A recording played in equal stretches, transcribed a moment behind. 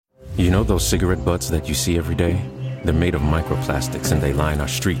You know those cigarette butts that you see every day? They're made of microplastics and they line our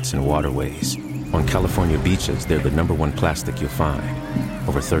streets and waterways. On California beaches, they're the #1 plastic you'll find.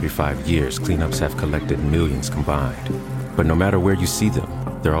 Over 35 years, cleanups have collected millions combined. But no matter where you see them,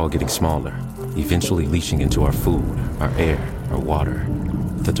 they're all getting smaller, eventually leaching into our food, our air, our water.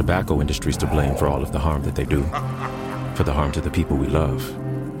 The tobacco industry's to blame for all of the harm that they do. For the harm to the people we love,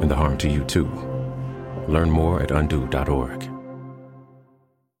 and the harm to you too. Learn more at undo.org.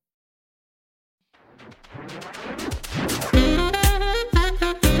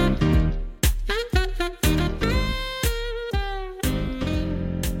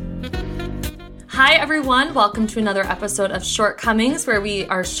 Hi everyone, welcome to another episode of Shortcomings, where we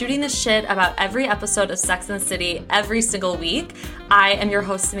are shooting the shit about every episode of Sex and the City every single week. I am your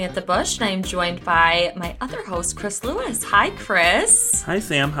host, Samantha Bush, and I am joined by my other host, Chris Lewis. Hi, Chris. Hi,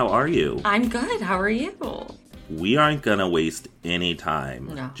 Sam. How are you? I'm good. How are you? We aren't going to waste any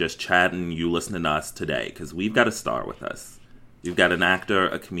time just chatting, you listening to us today, because we've got a star with us. We've got an actor,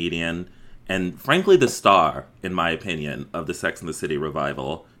 a comedian, and frankly the star, in my opinion, of the Sex and the City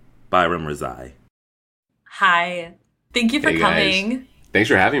revival, Byram Razai. Hi. Thank you for coming. Guys. Thanks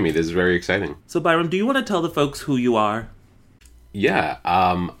for having me. This is very exciting. So, Byram, do you want to tell the folks who you are? Yeah,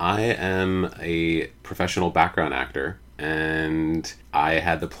 I am a professional background actor, and I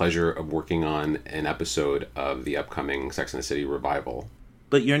had the pleasure of working on an episode of the upcoming Sex and the City revival.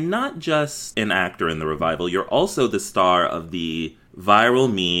 But you're not just an actor in the revival, you're also the star of the viral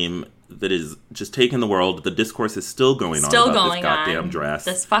meme that is just taking the world. The discourse is still going on about this goddamn dress.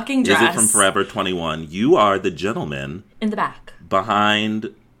 This fucking dress. Is it from Forever 21? You are the gentleman in the back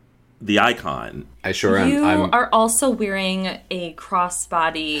behind the icon. I sure am. You are also wearing a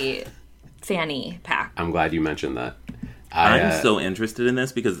crossbody fanny pack. I'm glad you mentioned that. I'm so interested in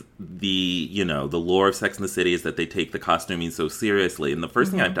this because the lore of Sex and the City is that they take the costuming so seriously. And the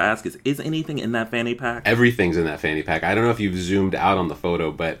first thing I have to ask is anything in that fanny pack? Everything's in that fanny pack. I don't know if you've zoomed out on the photo,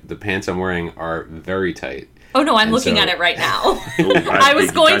 but the pants I'm wearing are very tight. Oh, no, I'm looking at it right now. I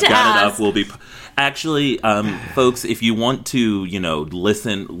was going to ask. Actually, folks, if you want to,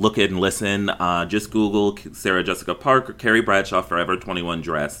 look and listen, just Google Sarah Jessica Parker, Carrie Bradshaw, Forever 21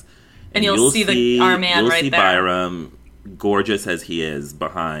 dress. And you'll see our man right there. You'll see Byram, gorgeous as he is,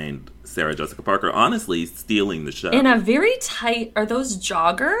 behind Sarah Jessica Parker, honestly stealing the show. In a very tight... Are those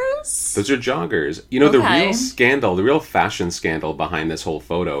joggers? Those are joggers. You know, The real scandal, the real fashion scandal behind this whole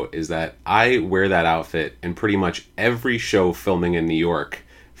photo is that I wear that outfit in pretty much every show filming in New York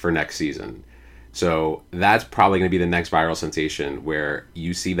for next season. So that's probably going to be the next viral sensation, where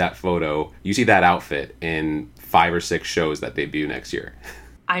you see that photo, you see that outfit in 5 or 6 shows that debut next year.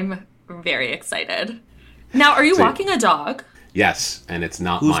 I'm very excited. Now, are you walking a dog? Yes, and it's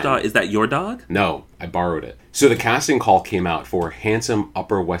not mine. Whose dog? Is that your dog? No, I borrowed it. So the casting call came out for handsome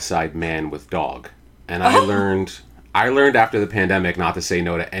Upper West Side man with dog. And I learned after the pandemic not to say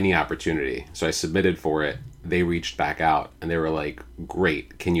no to any opportunity. So I submitted for it. They reached back out and they were like,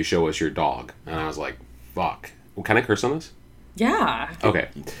 "Great, can you show us your dog?" And I was like, "Fuck. Well, can I curse on this?" Yeah. Okay.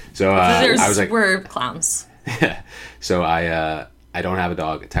 So I was like, we're clowns. So I don't have a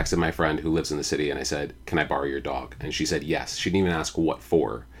dog. I texted my friend who lives in the city and I said, "Can I borrow your dog?" And she said yes. She didn't even ask what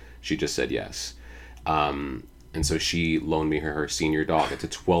for. She just said yes. And so she loaned me her senior dog. It's a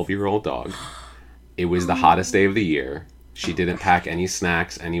 12-year-old dog. It was the hottest day of the year. She didn't pack any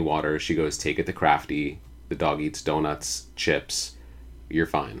snacks, any water. She goes, "Take it to Crafty. The dog eats donuts, chips. You're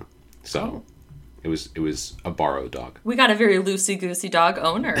fine." So it was a borrowed dog. We got a very loosey-goosey dog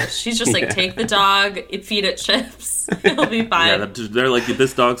owner. She's just like, take the dog, feed it chips. It'll be fine. Yeah, they're like,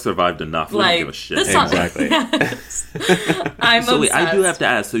 this dog survived enough. We don't give a shit. Exactly. I'm obsessed. Wait, I do have to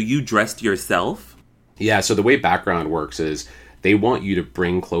ask, so you dressed yourself? Yeah, so the way background works is they want you to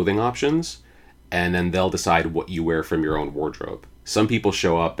bring clothing options, and then they'll decide what you wear from your own wardrobe. Some people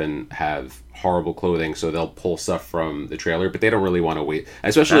show up and have horrible clothing, so they'll pull stuff from the trailer, but they don't really want to wait.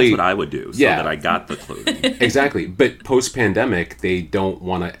 Especially, that's what I would do, so that I got the clothing. Exactly. But post-pandemic, they don't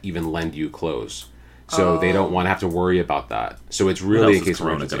want to even lend you clothes. So they don't want to have to worry about that. So it's really a case of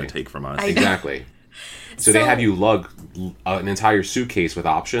emergency. Going to take from us? Exactly. So they have you lug an entire suitcase with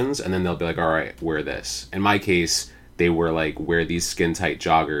options, and then they'll be like, "All right, wear this." In my case, they were like, "Wear these skin-tight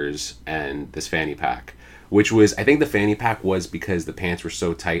joggers and this fanny pack." Which was, I think the fanny pack was because the pants were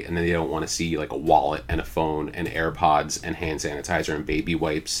so tight and then they don't want to see like a wallet and a phone and AirPods and hand sanitizer and baby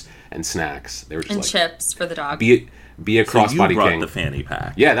wipes and snacks. They were just chips for the dog. Be a crossbody king. So you brought the fanny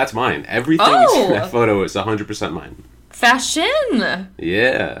pack. Yeah, that's mine. Everything you see in that photo is 100% mine. Fashion.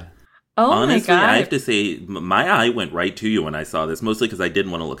 Yeah. Oh Honestly, my God. I have to say, my eye went right to you when I saw this, mostly because I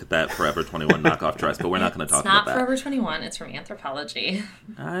didn't want to look at that Forever 21 knockoff dress, but we're not going to talk about that. It's not Forever 21. It's from Anthropologie.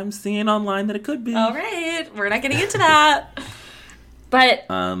 I'm seeing online that it could be. All right. We're not getting into that. But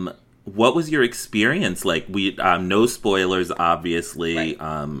what was your experience like? We no spoilers, obviously.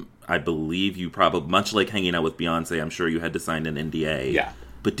 Right. I believe you probably, much like hanging out with Beyonce, I'm sure you had to sign an NDA. Yeah.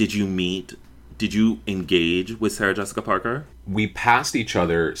 But did you engage with Sarah Jessica Parker? We passed each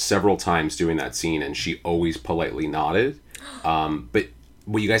other several times doing that scene, and she always politely nodded. But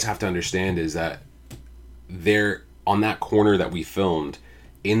what you guys have to understand is that there, on that corner that we filmed,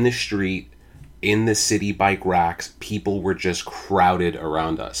 in the street, in the city bike racks, people were just crowded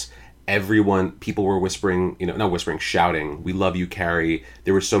around us. People were whispering, not whispering, shouting, "We love you, Carrie."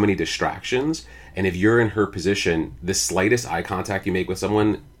 There were so many distractions. And if you're in her position, the slightest eye contact you make with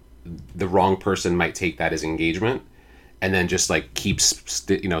someone, the wrong person might take that as engagement and then just like keeps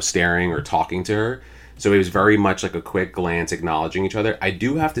staring or talking to her. So it was very much like a quick glance acknowledging each other. I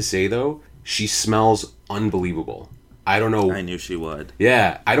do have to say though, she smells unbelievable. I don't know. I knew she would.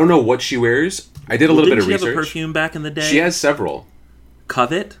 Yeah, I don't know what she wears. I did a little bit of research. Did she have a perfume back in the day? She has several.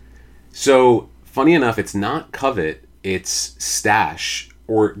 Covet? So funny enough, it's not Covet, it's Stash,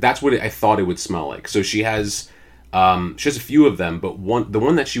 or that's what I thought it would smell like. So she has a few of them, but the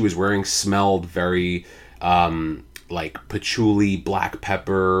one that she was wearing smelled very like patchouli, black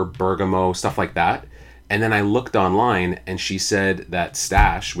pepper, bergamot, stuff like that. And then I looked online, and she said that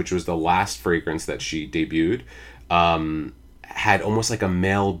Stash, which was the last fragrance that she debuted, had almost like a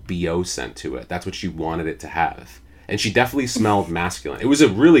male BO scent to it. That's what she wanted it to have. And she definitely smelled masculine. It was a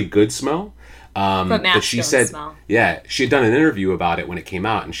really good smell. But she said, smell. Yeah, she had done an interview about it when it came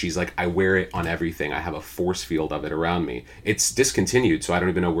out, and she's like, I wear it on everything. I have a force field of it around me. It's discontinued, so I don't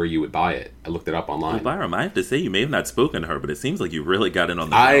even know where you would buy it. I looked it up online. Well, Byram, I have to say, you may have not spoken to her, but it seems like you really got in on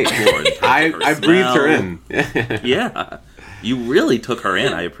the ground floor. I breathed her in. Yeah. You really took her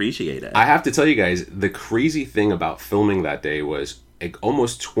in. I appreciate it. I have to tell you guys, the crazy thing about filming that day was like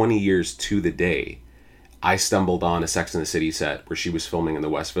almost 20 years to the day, I stumbled on a Sex and the City set where she was filming in the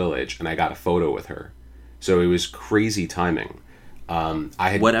West Village, and I got a photo with her. So it was crazy timing.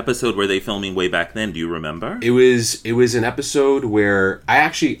 What episode were they filming way back then? Do you remember? It was an episode where I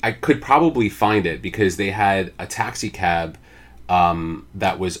could probably find it because they had a taxi cab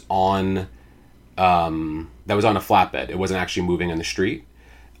that was on a flatbed. It wasn't actually moving in the street.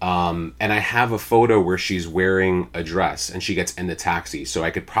 And I have a photo where she's wearing a dress and she gets in the taxi. So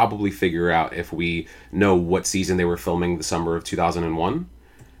I could probably figure out if we know what season they were filming the summer of 2001,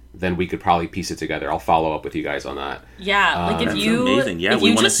 then we could probably piece it together. I'll follow up with you guys on that. Yeah, like if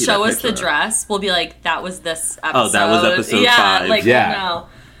you just show us the dress, we'll be like, that was this episode. Oh, that was episode 5. Like, yeah. No.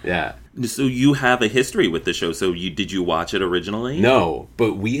 Yeah. So you have a history with the show. So did you watch it originally? No,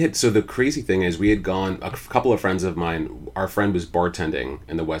 but so the crazy thing is we had gone, a couple of friends of mine, our friend was bartending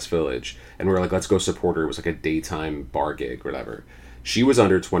in the West Village, and we were like, let's go support her. It was like a daytime bar gig, whatever. She was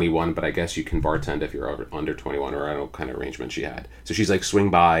under 21, but I guess you can bartend if you're under 21, or I don't know what kind of arrangement she had. So she's like,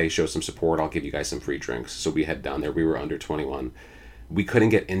 swing by, show some support, I'll give you guys some free drinks. So we head down there. We were under 21. We couldn't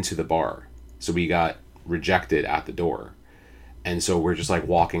get into the bar, so we got rejected at the door. And so we're just like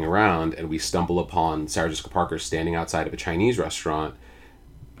walking around, and we stumble upon Sarah Jessica Parker standing outside of a Chinese restaurant.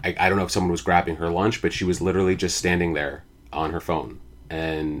 I don't know if someone was grabbing her lunch, but she was literally just standing there on her phone.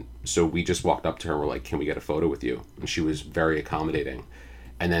 And so we just walked up to her and we're like, can we get a photo with you? And she was very accommodating.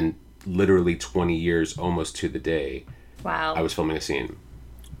 And then literally 20 years almost to the day, wow, I was filming a scene.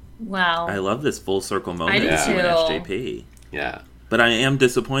 Wow. I love this full circle moment I do with too. you and SJP. Yeah. But I am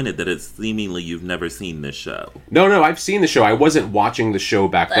disappointed that it's seemingly you've never seen this show. No, I've seen the show. I wasn't watching the show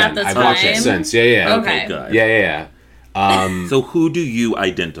back then. I've watched it since. Yeah. Okay, good. Yeah. So who do you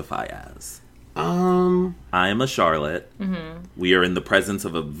identify as? I am a Charlotte. Mm-hmm. We are in the presence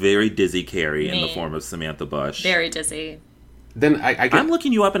of a very dizzy Carrie in the form of Samantha Bush. Very dizzy. Then I'm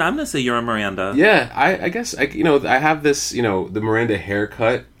looking you up, and I'm going to say you're a Miranda. Yeah, I guess I have this, the Miranda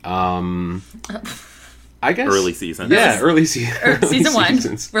haircut. I guess early season. Yeah, early season. Season 1.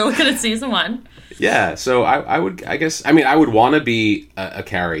 Seasons. We're looking at season 1. Yeah, so I would want to be a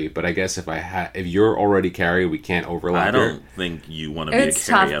Carrie, but I guess if you're already Carrie, we can't overlap. I don't think you want to be a Carrie at all. It's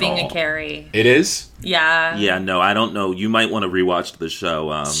tough being a Carrie. It is? Yeah. Yeah, no, I don't know. You might want to rewatch the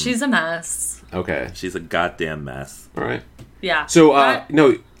show. She's a mess. Okay. She's a goddamn mess. All right. Yeah. So,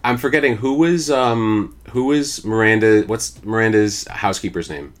 no, I'm forgetting who was Miranda. What's Miranda's housekeeper's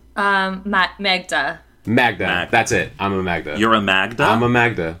name? Magda. Magda. That's it. I'm a Magda. You're a Magda? I'm a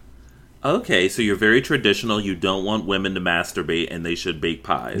Magda. Okay, so you're very traditional. You don't want women to masturbate, and they should bake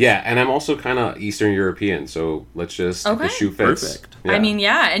pies. Yeah, and I'm also kind of Eastern European, so let's just the shoe fits. Perfect. I mean,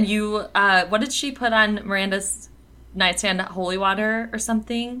 yeah, and you, what did she put on Miranda's nightstand? Holy water or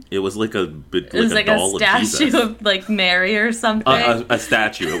something? It was like a doll of Jesus. statue of like Mary or something. A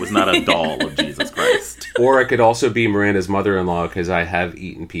statue. It was not a doll of Jesus Christ. Or it could also be Miranda's mother-in-law, because I have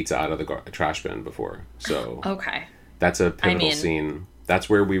eaten pizza out of the trash bin before. So okay, that's a pivotal scene. That's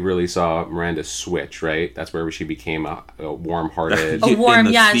where we really saw Miranda switch, right? That's where she became a warm-hearted. warm,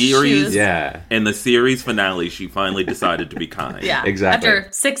 in the series, yeah. In the series finale, she finally decided to be kind. Yeah, exactly.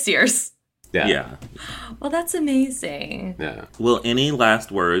 After 6 years. Yeah. Well, that's amazing. Yeah. Well, any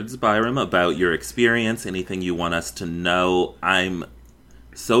last words, Byram, about your experience? Anything you want us to know? I'm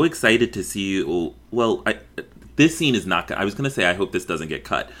so excited to see you. Well, this scene is not... I was going to say I hope this doesn't get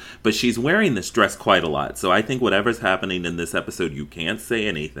cut. But she's wearing this dress quite a lot. So I think whatever's happening in this episode, you can't say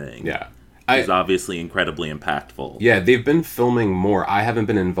anything. Yeah. Is obviously incredibly impactful. Yeah, they've been filming more. I haven't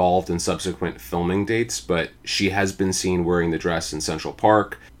been involved in subsequent filming dates, but she has been seen wearing the dress in Central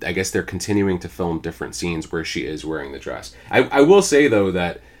Park. I guess they're continuing to film different scenes where she is wearing the dress. I will say, though,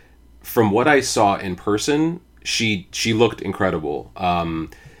 that from what I saw in person, she looked incredible.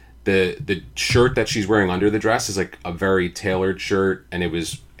 The shirt that she's wearing under the dress is like a very tailored shirt, and it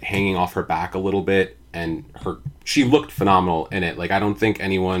was hanging off her back a little bit, and she looked phenomenal in it. Like, I don't think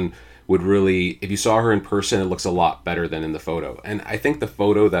anyone would really... If you saw her in person, it looks a lot better than in the photo. And I think the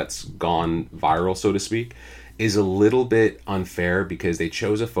photo that's gone viral, so to speak, is a little bit unfair because they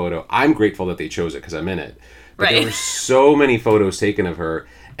chose a photo. I'm grateful that they chose it because I'm in it. But there were so many photos taken of her.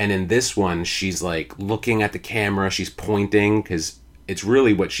 And in this one, she's like looking at the camera. She's pointing because it's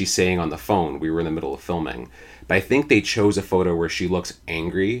really what she's saying on the phone. We were in the middle of filming. But I think they chose a photo where she looks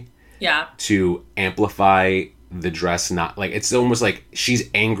angry. Yeah. To amplify the dress, not like it's almost like she's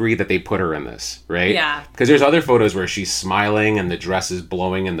angry that they put her in this, right? Yeah. Because there's other photos where she's smiling and the dress is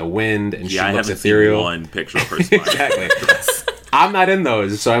blowing in the wind and she looks ethereal. I haven't seen one picture of her smiling. Exactly. I'm not in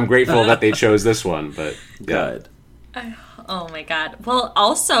those, so I'm grateful that they chose this one. But good. Oh my god. Well,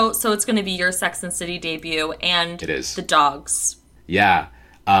 also, so it's going to be your Sex and City debut, and it is the dogs. Yeah.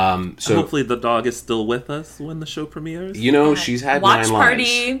 So hopefully the dog is still with us when the show premieres. You know, she's had watch 9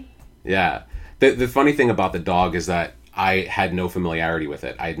 party. lives. Yeah. The funny thing about the dog is that I had no familiarity with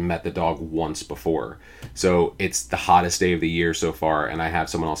it. I had met the dog once before. So it's the hottest day of the year so far, and I have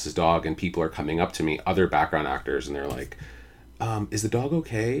someone else's dog, and people are coming up to me, other background actors, and they're like, is the dog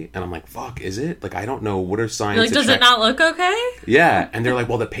okay? And I'm like, fuck, is it? Like, I don't know. What are signs You're like, does it not look okay? Yeah. And they're like,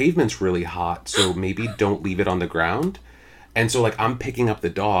 well, the pavement's really hot, so maybe don't leave it on the ground. And so, like, I'm picking up the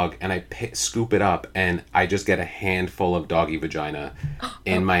dog, and I scoop it up, and I just get a handful of doggy vagina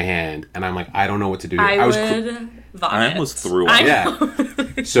in my hand. And I'm like, I don't know what to do. I would vomit. I almost threw up.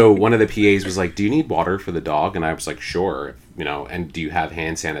 Yeah. So one of the PAs was like, do you need water for the dog? And I was like, sure. You know, and do you have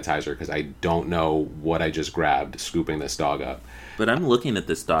hand sanitizer? Because I don't know what I just grabbed scooping this dog up. But I'm looking at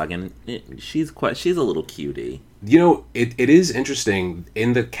this dog, and she's a little cutie. You know, it is interesting.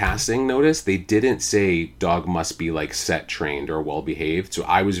 In the casting notice, they didn't say dog must be, like, set trained or well-behaved. So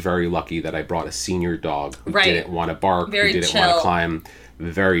I was very lucky that I brought a senior dog who didn't want to bark, who didn't want to climb.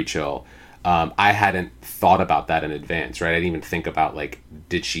 Very chill. I hadn't thought about that in advance, right? I didn't even think about, like,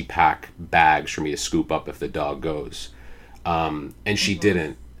 did she pack bags for me to scoop up if the dog goes? And she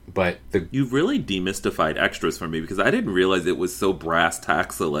didn't. But you've really demystified extras for me because I didn't realize it was so brass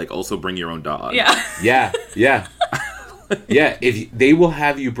tacks to like also bring your own dog. Yeah. Yeah. Yeah. If they will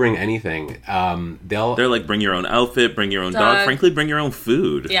have you bring anything, they're like bring your own outfit, bring your own dog. Frankly, bring your own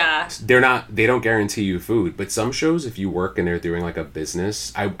food. Yeah. They don't guarantee you food, but some shows, if you work and they're doing like a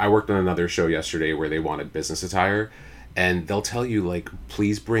business, I worked on another show yesterday where they wanted business attire. And they'll tell you, like,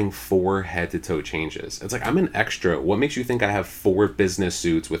 please bring 4 head-to-toe changes. It's like, I'm an extra. What makes you think I have 4 business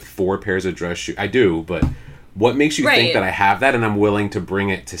suits with 4 pairs of dress shoes? I do, but what makes you think that I have that and I'm willing to bring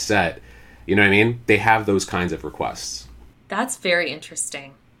it to set? You know what I mean? They have those kinds of requests. That's very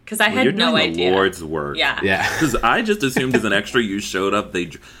interesting. Because I had no idea. The Lord's work. Yeah. Because I just assumed as an extra you showed up.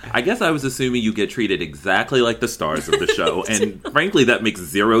 I guess I was assuming you get treated exactly like the stars of the show, and frankly, that makes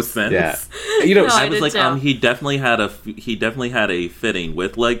 0 sense. Yeah. You know, I was like, he definitely had a fitting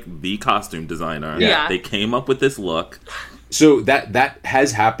with like the costume designer. Yeah. They came up with this look. So that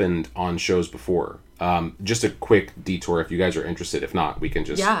has happened on shows before. Just a quick detour if you guys are interested. If not, we can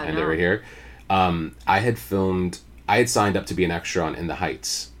just end it right here. I had signed up to be an extra on In the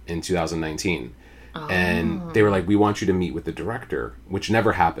Heights in 2019. And they were like, we want you to meet with the director, which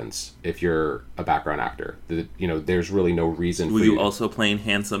never happens if you're a background actor. There's really no reason Were for you also playing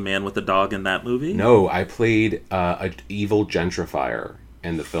handsome man with a dog in that movie? No, I played an evil gentrifier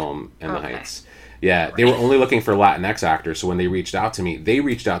in the film In the Heights. Yeah, they were only looking for Latinx actors, so when they reached out to me, they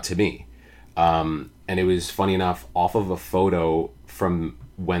reached out to me. And it was funny enough, off of a photo from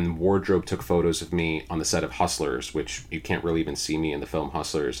when Wardrobe took photos of me on the set of Hustlers, which you can't really even see me in the film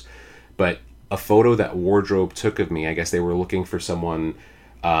Hustlers, but a photo that Wardrobe took of me, I guess they were looking for someone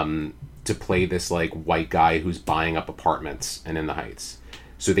to play this like white guy who's buying up apartments and In the Heights.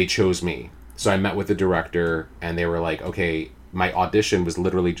 So they chose me. So I met with the director and they were like, okay, my audition was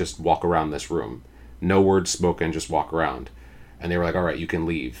literally just walk around this room. No words spoken, just walk around. And they were like, all right, you can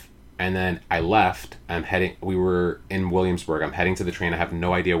leave. And then I left. We were in Williamsburg. I'm heading to the train. I have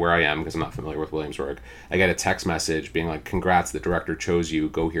no idea where I am because I'm not familiar with Williamsburg. I get a text message being like, congrats, the director chose you.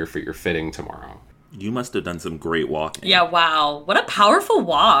 Go here for your fitting tomorrow. You must have done some great walking. Yeah, wow. What a powerful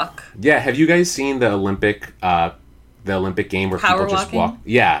walk. Yeah, have you guys seen the Olympic game where Power people just walking? walk?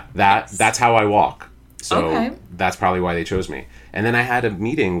 Yeah, that's how I walk. So Okay. that's probably why they chose me. And then I had a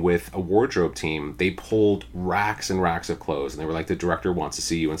meeting with a wardrobe team. They pulled racks and racks of clothes, and they were like, the director wants to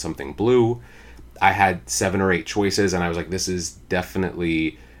see you in something blue. I had 7 or 8 choices, and I was like, this is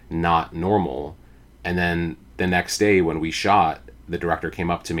definitely not normal. And then the next day when we shot, the director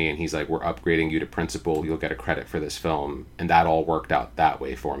came up to me and he's like, we're upgrading you to principal. You'll get a credit for this film. And that all worked out that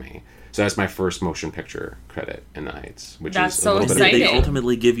way for me. So that's my first motion picture credit In the Heights, which That's is so a little exciting. Did they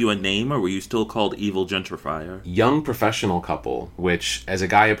ultimately give you a name, or were you still called Evil Gentrifier? Young professional couple, which as a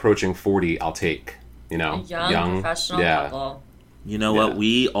guy approaching 40, I'll take. You know, Young professional couple. You know what?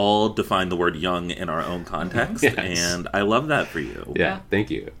 We all define the word young in our own context, Yes. and I love that for you. Yeah, thank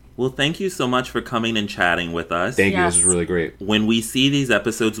you. Well, thank you so much for coming and chatting with us. Thank you. Yes. This was really great. When we see these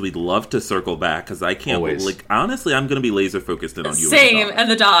episodes, we'd love to circle back because I can't. Always. Like, honestly, I'm going to be laser focused in on you. Same, And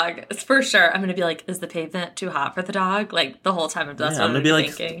and the dog. It's for sure. I'm going to be like, is the pavement too hot for the dog? Like, the whole time that's what I'm I'm going to be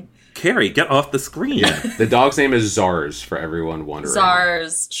like, thinking. Carrie, get off the screen. Yeah, the dog's name is Zars for everyone wondering.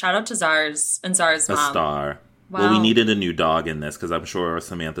 Zars. Shout out to Zars and Zars' A mom. star. Wow. Well, we needed a new dog in this because I'm sure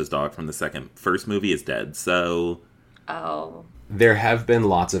Samantha's dog from the first movie is dead. So Oh. There have been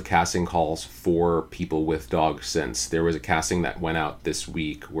lots of casting calls for people with dogs since. There was a casting that went out this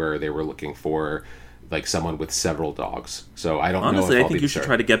week where they were looking for like someone with several dogs. So I don't know. honestly, if I I'll think be you should sure.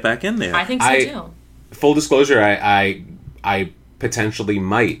 try to get back in there. I think so too. Full disclosure, I potentially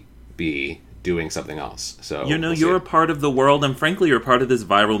might be doing something else. So You know, we'll you're a see. part of the world, and frankly, you're part of this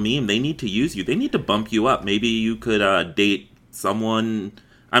viral meme. They need to use you. They need to bump you up. Maybe you could date someone.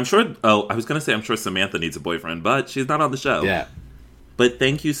 I'm sure. Oh, I was going to say I'm sure Samantha needs a boyfriend, but she's not on the show. Yeah. But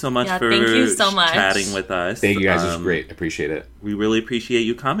thank you so much Yeah, for thank you so much. chatting with us. Thank you guys. It was great. Appreciate it. We really appreciate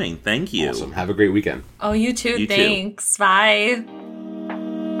you coming. Thank you. Awesome. Have a great weekend. Oh, you too. You too. Thanks. Bye.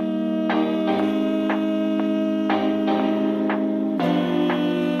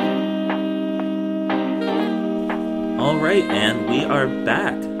 All right, and we are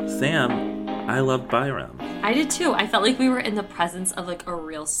back. Sam, I love Byram. I did too. I felt like we were in the presence of like a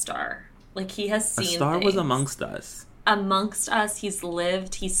real star. Like he has A seen star was things. amongst us. Amongst us. He's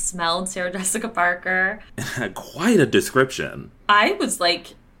lived. He smelled Sarah Jessica Parker. Quite a description. I was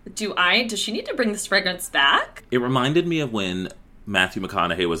like, does she need to bring this fragrance back? It reminded me of when Matthew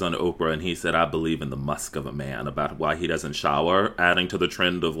McConaughey was on Oprah and he said, I believe in the musk of a man, about why he doesn't shower, adding to the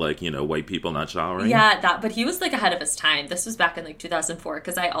trend of like, white people not showering. Yeah, but he was like ahead of his time. This was back in like 2004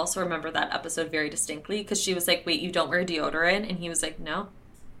 because I also remember that episode very distinctly because she was like, wait, you don't wear deodorant? And he was like, no,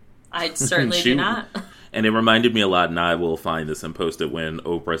 I certainly do not. And it reminded me a lot, and I will find this and post it, when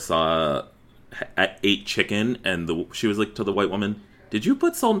Oprah ate chicken and she was like to the white woman, did you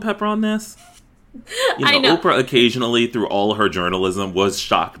put salt and pepper on this? I know. Oprah occasionally, through all her journalism, was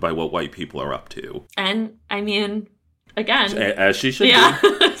shocked by what white people are up to. And I mean, again, As she should yeah,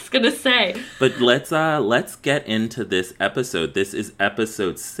 do. I was gonna say. But let's get into this episode. This is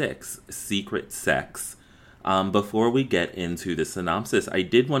episode 6, Secret Sex. Before we get into the synopsis, I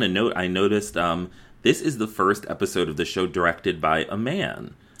did want to note, I noticed this is the first episode of the show directed by a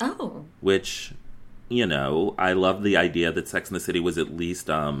man. Oh. Which, I love the idea that Sex and the City was at least,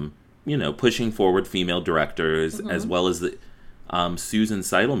 pushing forward female directors, as well as the Susan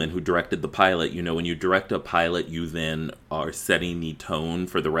Seidelman, who directed the pilot. When you direct a pilot, you then are setting the tone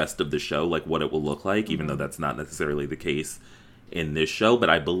for the rest of the show, like what it will look like, even though that's not necessarily the case in this show.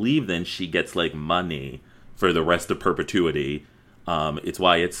 But I believe then she gets, like, money for the rest of perpetuity. It's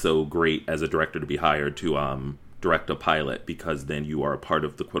why it's so great as a director to be hired to direct a pilot, because then you are a part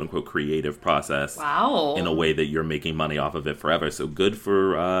of the quote-unquote creative process. Wow. In a way that you're making money off of it forever. So good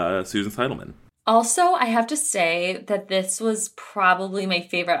for Susan Seidelman. Also, I have to say that this was probably my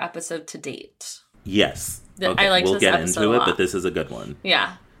favorite episode to date. Yes. I liked we'll this get episode into a it, lot. but this is a good one.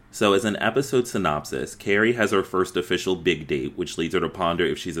 Yeah. So as an episode synopsis, Carrie has her first official big date, which leads her to ponder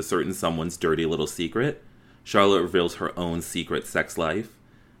if she's a certain someone's dirty little secret. Charlotte reveals her own secret sex life.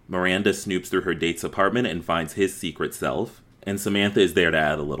 Miranda snoops through her date's apartment and finds his secret self. And Samantha is there to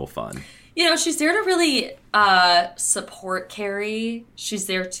add a little fun. You know, she's there to really support Carrie. She's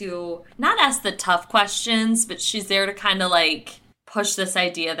there to not ask the tough questions, but she's there to kind of like push this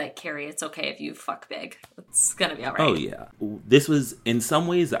idea that, Carrie, it's okay if you fuck big. It's gonna be all right. Oh, yeah. This was, in some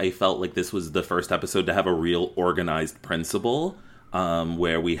ways, I felt like this was the first episode to have a real organized principle,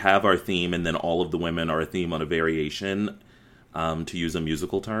 where we have our theme and then all of the women are a theme on a variation, to use a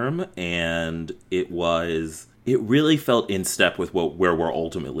musical term. And it really felt in step with where we're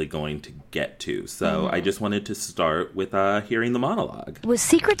ultimately going to get to. So I just wanted to start with hearing the monologue. Was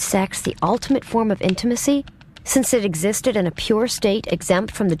secret sex the ultimate form of intimacy, since it existed in a pure state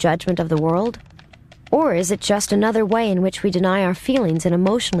exempt from the judgment of the world? Or is it just another way in which we deny our feelings and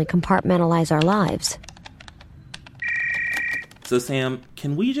emotionally compartmentalize our lives? So, Sam,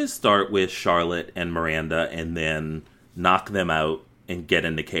 can we just start with Charlotte and Miranda and then knock them out and get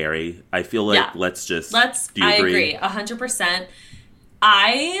into Carrie? I feel like let's do you agree? I agree 100%.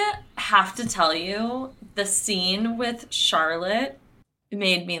 I have to tell you, the scene with Charlotte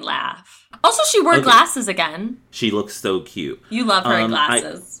made me laugh. Also, she wore glasses again. She looks so cute. You love her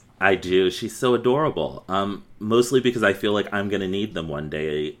glasses. I do. She's so adorable. Mostly because I feel like I'm going to need them one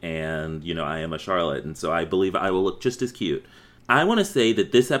day, and, you know, I am a Charlotte, and so I believe I will look just as cute. I want to say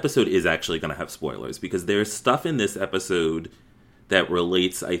that this episode is actually going to have spoilers, because there's stuff in this episode that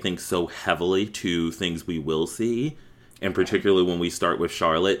relates, I think, so heavily to things we will see, and particularly when we start with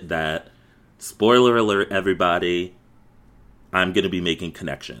Charlotte, that, spoiler alert, everybody, I'm going to be making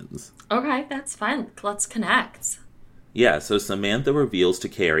connections. Okay, that's fine. Let's connect. Yeah, so Samantha reveals to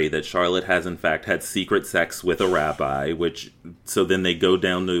Carrie that Charlotte has in fact had secret sex with a rabbi, so then they go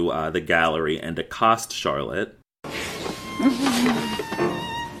down to the gallery and accost Charlotte.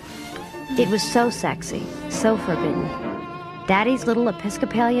 It was so sexy, so forbidden. Daddy's little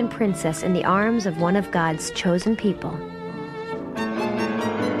Episcopalian princess in the arms of one of God's chosen people.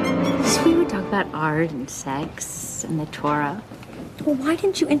 So we would talk about art and sex and the Torah. Well, why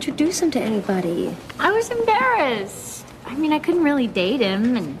didn't you introduce him to anybody? I was embarrassed. I mean, I couldn't really date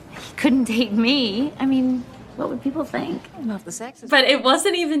him, and he couldn't date me. I mean, what would people think? About the sex. But it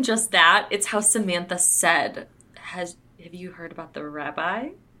wasn't even just that. It's how Samantha said, have you heard about the rabbi?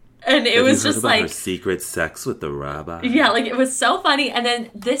 And it was just like... her secret sex with the rabbi? Yeah, like, it was so funny. And then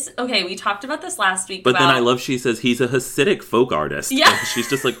we talked about this last week. But then I love she says he's a Hasidic folk artist. Yeah. And she's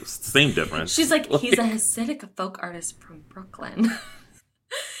just like, same difference. She's like, he's a Hasidic folk artist from Brooklyn.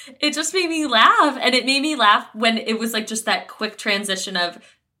 It just made me laugh. And it made me laugh when it was like just that quick transition of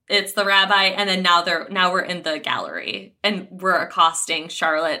it's the rabbi, and then now we're in the gallery. And we're accosting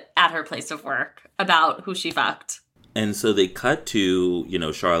Charlotte at her place of work about who she fucked. And so they cut to, you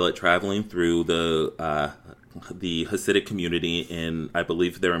know, Charlotte traveling through the Hasidic community in, I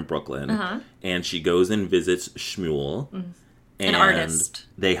believe they're in Brooklyn. And she goes and visits Shmuel. An artist.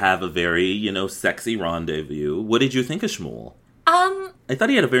 They have a very, you know, sexy rendezvous. What did you think of Shmuel? I thought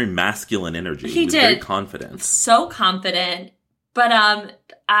he had a very masculine energy. He was very confident. So confident. But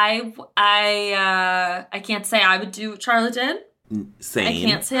I can't say I would do what Charlotte did. Same. I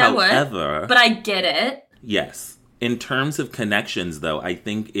can't say However, I would. But I get it. Yes. In terms of connections, though, I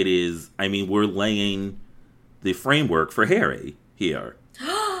think it is... I mean, we're laying the framework for Harry here.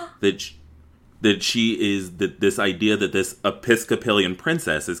 that she is... this idea that this Episcopalian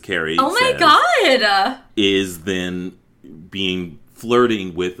princess, as Carrie says... Oh my God! ...is then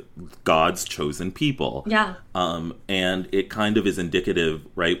flirting with God's chosen people. Yeah. And it kind of is indicative,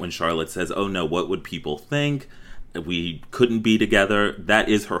 right, when Charlotte says, oh no, what would people think? We couldn't be together. That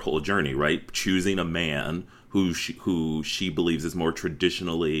is her whole journey, right? Choosing a man who she believes is more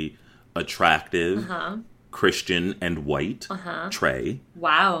traditionally attractive, Christian and white, Trey.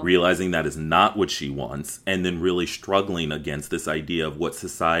 Wow. Realizing that is not what she wants, and then really struggling against this idea of what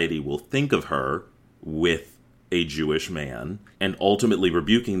society will think of her with a Jewish man, and ultimately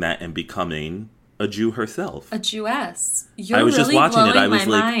rebuking that and becoming a Jew herself. A Jewess. You're I was really just watching it. I was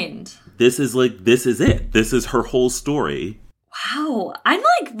my like, mind. This is it. This is her whole story. Wow. I'm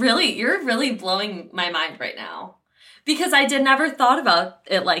like, you're really blowing my mind right now. Because I never thought about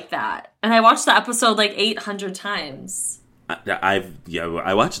it like that. And I watched the episode like 800 times.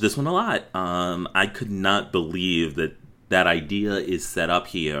 I watched this one a lot. I could not believe that idea is set up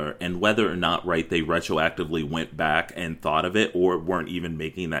here, and whether or not, right, they retroactively went back and thought of it or weren't even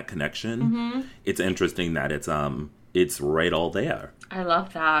making that connection. It's interesting that it's right all there. I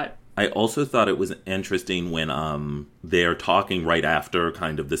love that. I also thought it was interesting when they're talking right after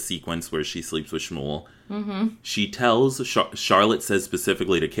kind of the sequence where she sleeps with Shmuel. Mm-hmm. She tells, Charlotte says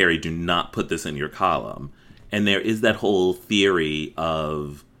specifically to Carrie, do not put this in your column. And there is that whole theory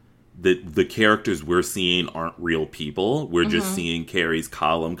of the characters we're seeing aren't real people. We're just seeing Carrie's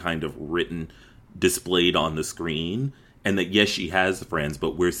column kind of displayed on the screen. And that, yes, she has friends,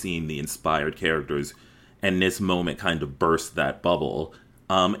 but we're seeing the inspired characters. And this moment kind of bursts that bubble.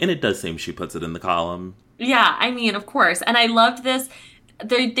 And it does seem she puts it in the column. Yeah, I mean, of course. And I loved this.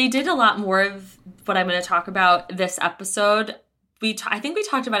 They did a lot more of what I'm going to talk about this episode. I think we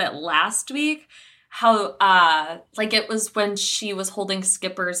talked about it last week. How, like, it was when she was holding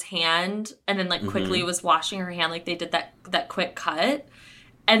Skipper's hand and then, like, quickly was washing her hand. Like, they did that quick cut.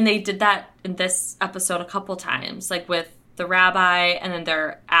 And they did that in this episode a couple times. Like, with the rabbi, and then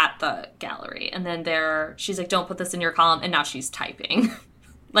they're at the gallery. And then she's like, don't put this in your column. And now she's typing.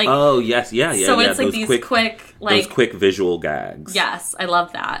 Like, oh, yes, yeah. So it's like these quick, like... Those quick visual gags. Yes, I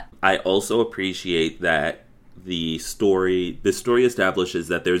love that. I also appreciate that the story establishes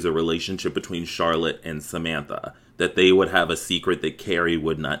that there's a relationship between Charlotte and Samantha. That they would have a secret that Carrie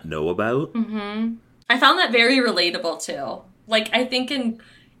would not know about. Mm-hmm. I found that very relatable, too. Like, I think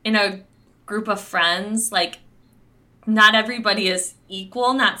in a group of friends, like, not everybody is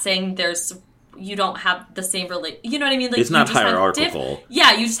equal. Not saying you don't have the same you know what I mean? Like, it's not hierarchical.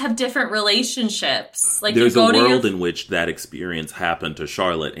 You just have different relationships. Like, there's a world in which that experience happened to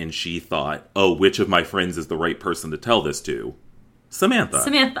Charlotte, and she thought, oh, which of my friends is the right person to tell this to? Samantha,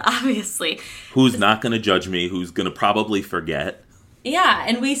 obviously. Who's not going to judge me, who's going to probably forget. Yeah,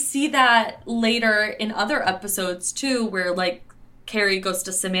 and we see that later in other episodes, too, where, like, Carrie goes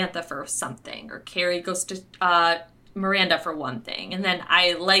to Samantha for something, or Carrie goes to Miranda for one thing. And then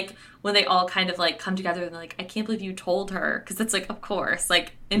I like when they all kind of, like, come together and they're like, I can't believe you told her. Because it's like, of course.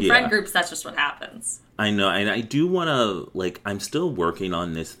 Like, in friend groups, that's just what happens. I know, and I do want to, like, I'm still working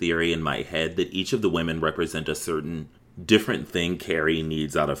on this theory in my head that each of the women represent a certain different thing Carrie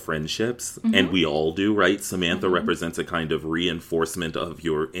needs out of friendships. Mm-hmm. And we all do, right? Samantha represents a kind of reinforcement of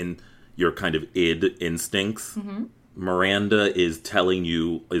your kind of id instincts. Mm-hmm. Miranda is telling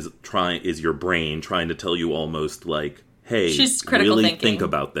you, is your brain trying to tell you almost like, hey, she's critical really thinking. Think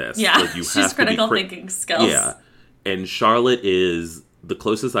about this. Yeah, like, you she's have critical to be thinking skills. Yeah, and Charlotte is, the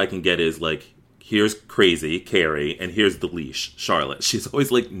closest I can get is like, here's crazy Carrie, and here's the leash Charlotte. She's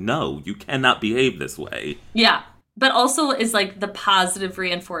always like, no, you cannot behave this way. Yeah, but also is like the positive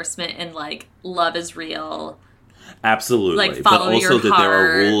reinforcement and like love is real. Absolutely, like, follow but also your that heart. there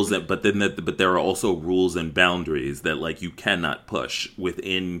are rules but there are also rules and boundaries that, like, you cannot push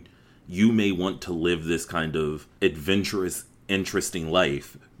within. You may want to live this kind of adventurous, interesting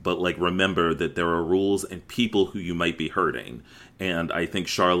life, but, like, remember that there are rules and people who you might be hurting. And I think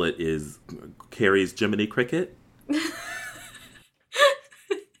Charlotte is Carrie's Jiminy Cricket.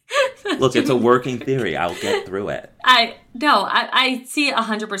 Look, it's a working theory. I'll get through it. I see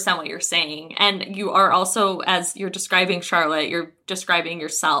 100% what you're saying. And you are also, as you're describing Charlotte, you're describing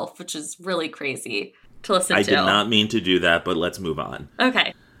yourself, which is really crazy to listen to. I did not mean to do that, but let's move on.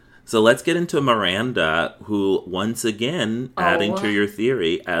 Okay. So let's get into Miranda, who, once again, adding to your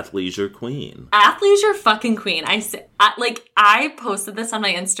theory, athleisure queen. Athleisure fucking queen. I posted this on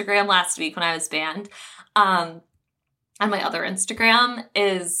my Instagram last week when I was banned. On my other Instagram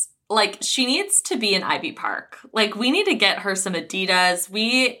is... like, she needs to be in Ivy Park. Like, we need to get her some Adidas.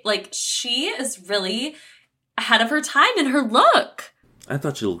 She is really ahead of her time in her look. I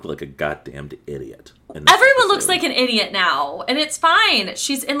thought she looked like a goddamned idiot. Everyone looks like an idiot now, and it's fine.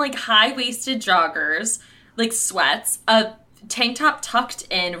 She's in, like, high-waisted joggers, like, sweats, a tank top tucked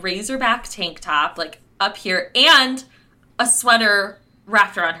in, razorback tank top, like, up here, and a sweater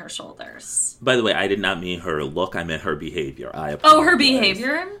wrapped around her shoulders. By the way, I did not mean her look. I meant her behavior. I apologize. Oh, her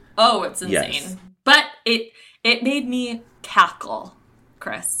behavior? Oh, it's insane. Yes. But it made me cackle,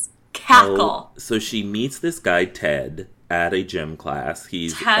 Chris. Cackle. Oh, so she meets this guy, Ted, at a gym class.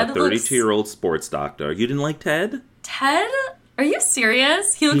 He's Ted a 32-year-old sports doctor. You didn't like Ted? Ted? Are you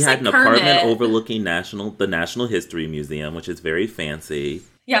serious? He looks like Kermit. He had an apartment overlooking the National History Museum, which is very fancy.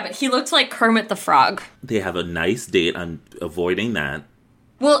 Yeah, but he looked like Kermit the Frog. They have a nice date. I'm avoiding that.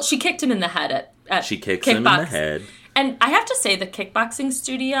 Well, she kicked him in the head at She kicks him in the head. And I have to say, the kickboxing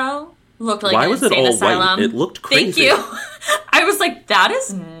studio looked like Why an was insane it all asylum. white? It looked crazy. Thank you. I was like, that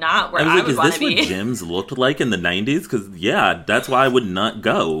is not where I would want to be. Is this what gyms looked like in the 90s? Because, yeah, that's why I would not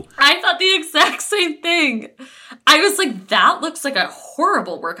go. I thought the exact same thing. I was like, that looks like a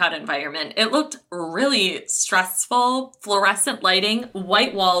horrible workout environment. It looked really stressful, fluorescent lighting,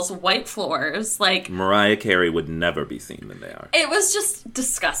 white walls, white floors. Like, Mariah Carey would never be seen in there. It was just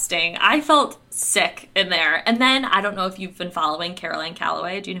disgusting. I felt sick in there. And then, I don't know if you've been following Caroline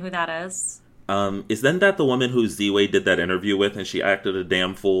Calloway. Do you know who that is? Isn't that the woman who Z-Way did that interview with and she acted a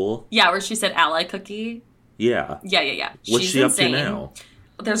damn fool? Yeah, where she said ally cookie. Yeah. Yeah. What's she insane. Up to now?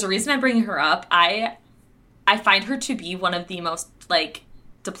 There's a reason I'm bringing her up. I find her to be one of the most, like,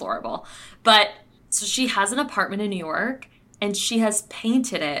 deplorable. But, so she has an apartment in New York, and she has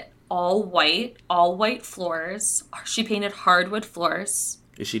painted it all white floors. She painted hardwood floors.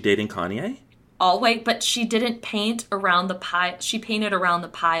 Is she dating Kanye? All white, but she didn't paint around the she painted around the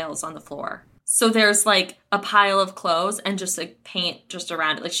piles on the floor. So there's, like, a pile of clothes and just, like, paint just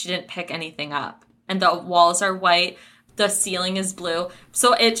around it. Like, she didn't pick anything up. And the walls are white. The ceiling is blue.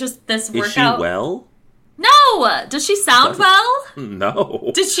 So it just, this workout... Is she well? No! Does she sound well?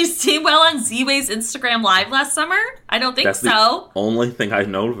 No. Did she seem well on Z-Way's Instagram Live last summer? I don't think so. That's the only thing I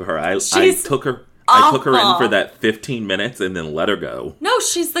know of her. I took her in for that 15 minutes and then let her go. No,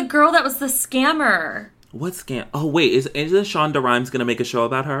 she's the girl that was the scammer. What scam? Oh, wait. Isn't Shonda Rhimes going to make a show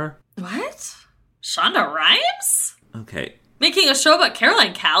about her? What? Shonda Rhimes? Okay. Making a show about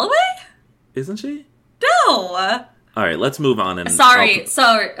Caroline Calloway? Isn't she? No. All right, let's move on. Sorry.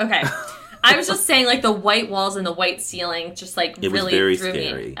 Okay. I was just saying, like, the white walls and the white ceiling just, like, it really very threw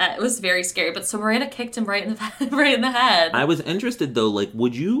scary. Me. It was very scary. But so Miranda kicked him right in the head. I was interested, though, like,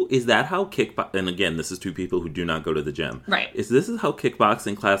 is that how kickboxing, and again, this is two people who do not go to the gym. Right. This is how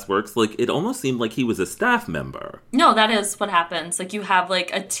kickboxing class works? Like, it almost seemed like he was a staff member. No, that is what happens. Like, you have, like,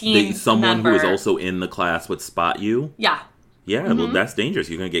 a team someone member. who is also in the class would spot you. Yeah. Yeah, well, that's dangerous.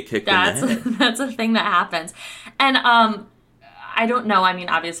 You're going to get kicked in the head. That's a thing that happens. And, I don't know. I mean,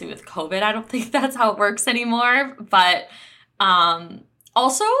 obviously with COVID, I don't think that's how it works anymore. But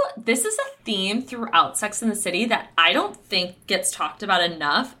also, this is a theme throughout Sex and the City that I don't think gets talked about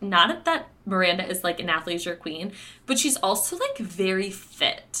enough. Not that Miranda is like an athleisure queen, but she's also like very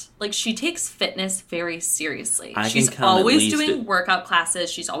fit. Like she takes fitness very seriously. She's always doing workout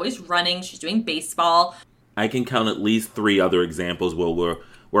classes. She's always running. She's doing baseball. I can count at least 3 other examples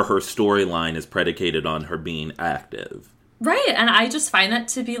where her storyline is predicated on her being active. Right, and I just find that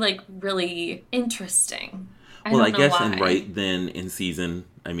to be, like, really interesting. I guess, why. And right then in season,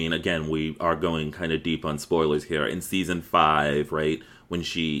 I mean, again, we are going kind of deep on spoilers here. In season 5, right, when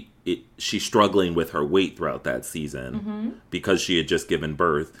she's struggling with her weight throughout that season because she had just given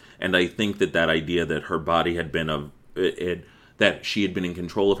birth. And I think that idea that her body had been that she had been in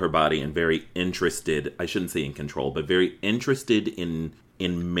control of her body and very interested, I shouldn't say in control, but very interested in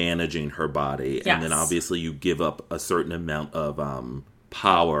managing her body. Yes. And then obviously you give up a certain amount of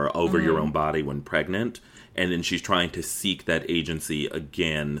power over your own body when pregnant. And then she's trying to seek that agency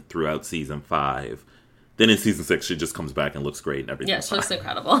again throughout season 5. Then in season 6, she just comes back and looks great and everything. Yeah, she looks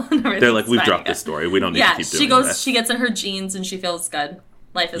incredible. They're like, we've dropped this story. We don't need to keep doing this. She gets in her jeans and she feels good.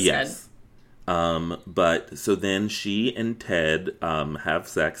 Life is good. But so then she and Ted have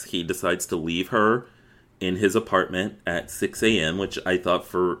sex. He decides to leave her in his apartment at 6 a.m., which I thought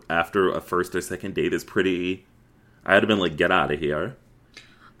after a first or second date is pretty... I'd have been like, get out of here.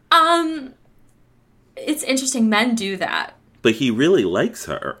 It's interesting. Men do that. But he really likes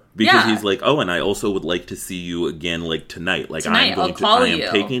her. Because he's like, oh, and I also would like to see you again, like, tonight. Like, I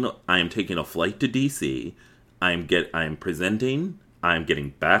am taking a flight to D.C. I am presenting. I'm getting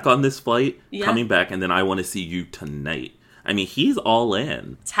back on this flight, coming back, and then I want to see you tonight. I mean, he's all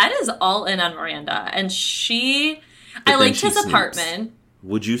in. Ted is all in on Miranda, and I liked his apartment.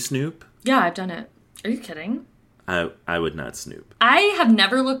 Would you snoop? Yeah, I've done it. Are you kidding? I would not snoop. I have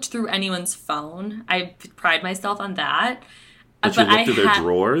never looked through anyone's phone. I pride myself on that. But you look through their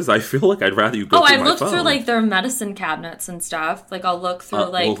drawers? I feel like I'd rather you go through my phone. Oh, I looked through, like, their medicine cabinets and stuff. Like, I'll look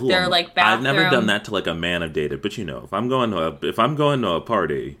through, their, like, bathroom. I've never done that to, like, a man I've dated. But, you know, if I'm going to a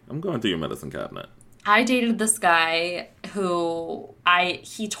party, I'm going through your medicine cabinet. I dated this guy who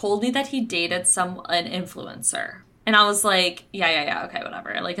he told me that he dated an influencer. And I was like, yeah, okay,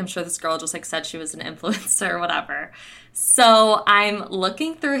 whatever. Like, I'm sure this girl just, like, said she was an influencer or whatever. So I'm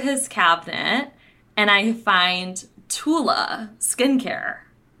looking through his cabinet, and I find Tula skincare,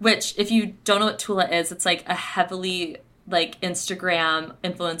 which, if you don't know what Tula is, it's like a heavily like Instagram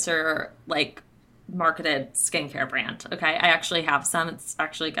influencer like marketed skincare brand. Okay, I actually have some. It's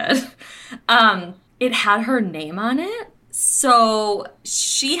actually good. It had her name on it, so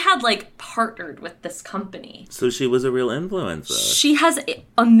she had like partnered with this company. So she was a real influencer. She has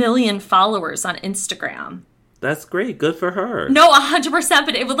 1 million followers on Instagram. That's great. Good for her. No, 100%.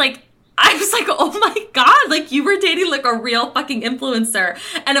 But it would like. I was like, oh my God, like you were dating like a real fucking influencer.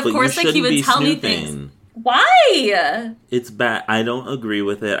 And of course, like he would tell me things. Why? It's bad. I don't agree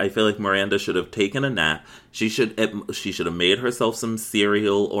with it. I feel like Miranda should have taken a nap. She should have made herself some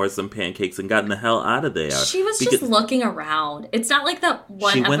cereal or some pancakes and gotten the hell out of there. She was just looking around. It's not like that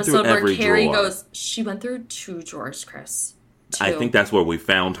one episode where Carrie goes, she went through 2 drawers, Chris. 2. I think that's where we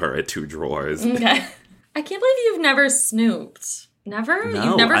found her, at 2 drawers. Okay. I can't believe you've never snooped. Never? No,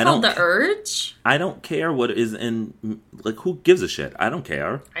 you've never felt the urge? I don't care what is in... Like, who gives a shit? I don't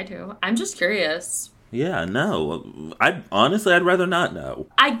care. I do. I'm just curious. Yeah, no. I'd rather not know.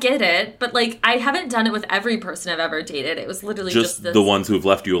 I get it, but, like, I haven't done it with every person I've ever dated. It was literally just this... the ones who've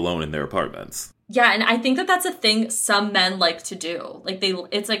left you alone in their apartments. Yeah, and I think that that's a thing some men like to do. Like,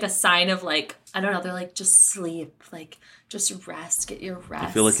 it's like a sign of, like, I don't know, they're like, just sleep, like... Just rest, get your rest.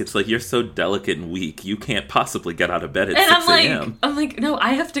 I feel like it's like, you're so delicate and weak, you can't possibly get out of bed at 6 a.m. I'm like, no, I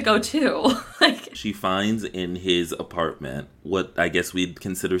have to go too. Like, she finds in his apartment what I guess we'd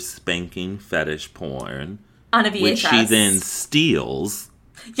consider spanking fetish porn. On a VHS. Which she then steals.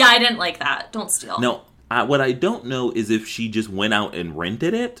 Yeah, I didn't like that. Don't steal. No, what I don't know is if she just went out and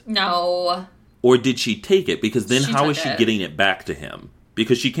rented it. No. Or did she take it? Because then how is she getting it back to him?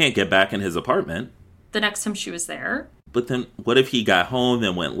 Because she can't get back in his apartment. The next time she was there. But then, what if he got home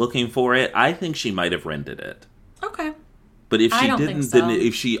and went looking for it? I think she might have rented it. Okay. But if she didn't, then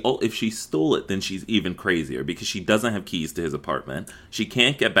if she stole it, then she's even crazier because she doesn't have keys to his apartment. She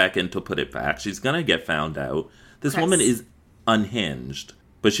can't get back in to put it back. She's gonna get found out. This woman is unhinged.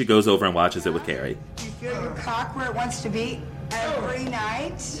 But she goes over and watches it with Carrie. You feel your cock where it wants to be every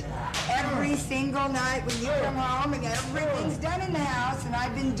night, every single night when you come home and everything's done in the house, and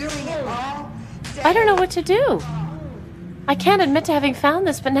I've been doing it all day. I don't know what to do. I can't admit to having found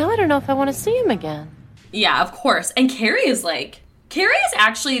this, but now I don't know if I want to see him again. Yeah, of course. And Carrie is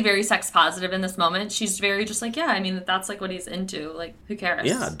actually very sex positive in this moment. She's very just like, yeah, I mean, that's like what he's into. Like, who cares?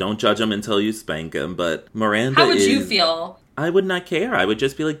 Yeah, don't judge him until you spank him. But Miranda How would you feel? I would not care. I would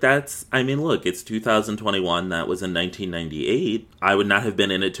just be like, look, it's 2021. That was in 1998. I would not have been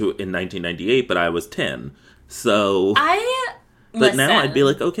in 1998, but I was 10. So... But now I'd be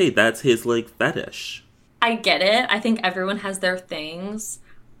like, okay, that's his, like, fetish. I get it. I think everyone has their things.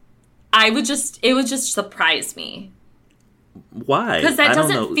 It would just surprise me. Why? Because that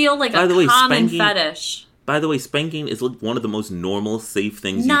doesn't feel like a common fetish. By the way, spanking is like one of the most normal, safe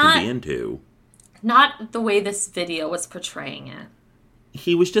things you can be into. Not the way this video was portraying it.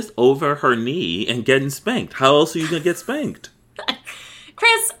 He was just over her knee and getting spanked. How else are you going to get spanked?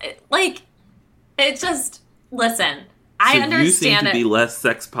 Chris, like, it just... Listen... I understand you seem to be less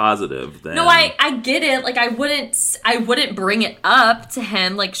sex positive than... No, I get it. Like, I wouldn't bring it up to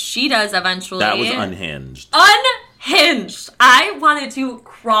him like she does eventually. That was unhinged. Unhinged! I wanted to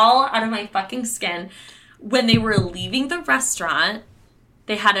crawl out of my fucking skin. When they were leaving the restaurant,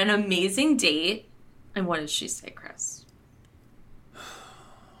 they had an amazing date. And what did she say, Chris?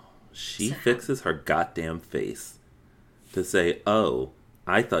 She fixes her goddamn face to say, oh...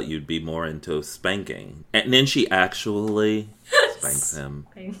 I thought you'd be more into spanking. And then she actually spanks him.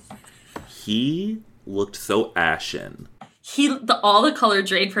 He looked so ashen. All the color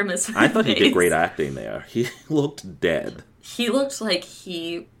drained from his face. I thought he did great acting there. He looked dead. He looked like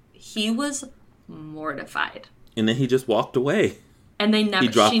he was mortified. And then he just walked away. And he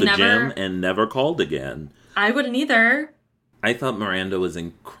dropped the gym and never called again. I wouldn't either. I thought Miranda was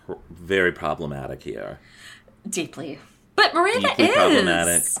very problematic here. Deeply. But Miranda deeply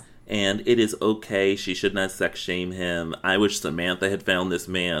problematic, and it is okay. She should not sex shame him. I wish Samantha had found this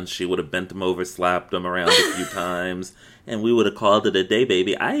man. She would have bent him over, slapped him around a few times, and we would have called it a day,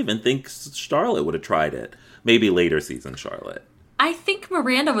 baby. I even think Charlotte would have tried it. Maybe later season Charlotte. I think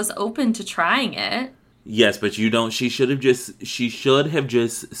Miranda was open to trying it. Yes, but you don't. She should have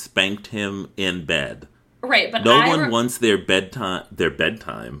just spanked him in bed. Right, but no one wants their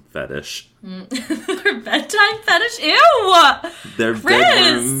bedtime fetish. Their bedtime fetish? Ew! Their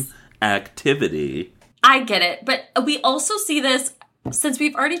bedroom activity. I get it, but we also see this, since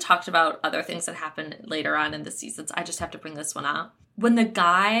we've already talked about other things that happen later on in the seasons, I just have to bring this one up. When the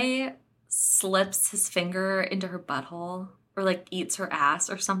guy slips his finger into her butthole, or like eats her ass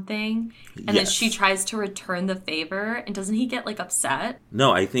or something, and then she tries to return the favor, and doesn't he get like upset?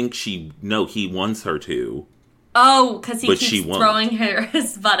 No, I think he wants her to. Oh, because he keeps throwing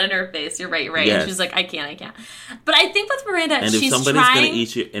his butt in her face. You're right. Yes. And she's like, I can't. But I think with Miranda, and she's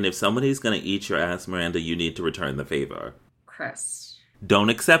if somebody's gonna eat your ass, Miranda, you need to return the favor. Chris. Don't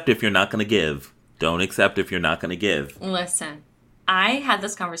accept if you're not gonna give. Don't accept if you're not gonna give. Listen, I had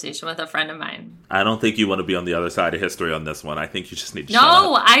this conversation with a friend of mine. I don't think you want to be on the other side of history on this one. I think you just need to shut up.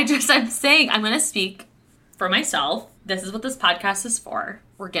 No, I'm saying I'm going to speak for myself. This is what this podcast is for.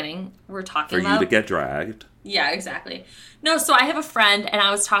 We're talking for about... you to get dragged. Yeah, exactly. No, so I have a friend, and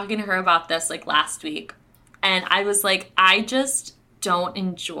I was talking to her about this, like, last week. And I was like, I just don't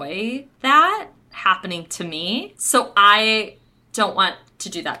enjoy that happening to me. So I don't want to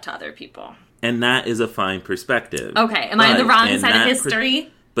do that to other people. And that is a fine perspective. Okay, am I on the wrong side of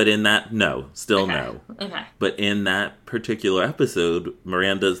history? But in that, no. Still no. Okay. But in that particular episode,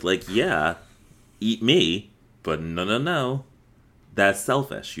 Miranda's like, yeah, eat me. But no. That's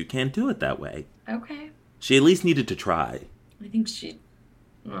selfish. You can't do it that way. Okay. She at least needed to try. I think she...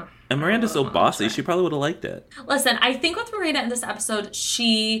 And Miranda's so bossy, she probably would have liked it. Listen, I think with Miranda in this episode,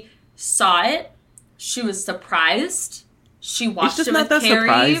 she saw it. She was surprised. She watched it with Carrie. It's just not that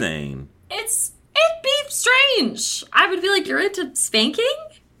surprising. It'd be strange. I would be like, you're into spanking?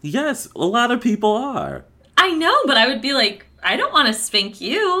 Yes, a lot of people are. I know, but I would be like, I don't want to spank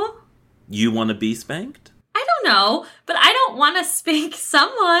you. You want to be spanked? I don't know, but I don't want to spank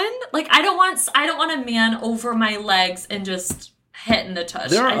someone. Like, I don't want a man over my legs and just hitting the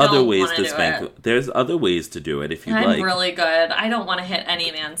tush. There are other ways to spank. There's other ways to do it if you like. I'm really good. I don't want to hit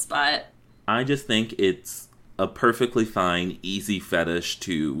any man's butt. I just think it's a perfectly fine, easy fetish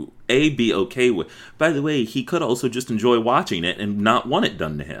to, be okay with. By the way, he could also just enjoy watching it and not want it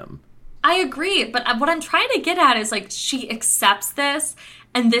done to him. I agree, but what I'm trying to get at is, like, she accepts this,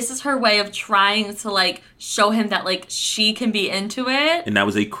 and this is her way of trying to, like, show him that, like, she can be into it. And that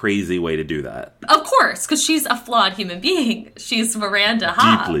was a crazy way to do that. Of course, because she's a flawed human being. She's Miranda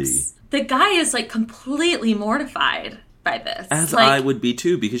Hobbs. Deeply. The guy is, like, completely mortified by this. As I would be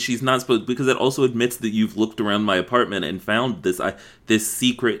too, because she's not supposed, because it also admits that you've looked around my apartment and found this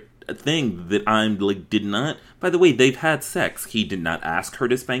secret thing that I'm like, did not, by the way, they've had sex. He did not ask her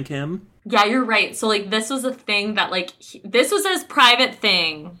to spank him. Yeah, you're right. So, like, this was a thing that, like, this was his private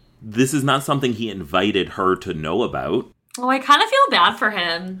thing. This is not something he invited her to know about. Oh, I kind of feel bad for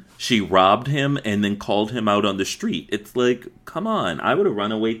him. She robbed him and then called him out on the street. It's like, come on. I would have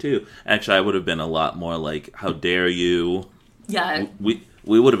run away too. Actually, I would have been a lot more like, how dare you? Yeah.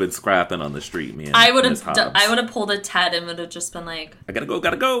 We would have been scrapping on the street, me and I would have pulled a Ted and would have just been like, I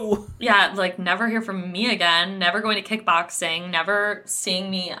gotta go. Yeah, like, never hear from me again. Never going to kickboxing. Never seeing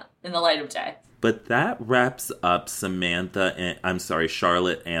me in the light of day. But that wraps up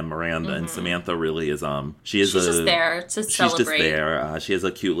Charlotte and Miranda. Mm-hmm. And Samantha really is, she's just there to celebrate. She's just there. She has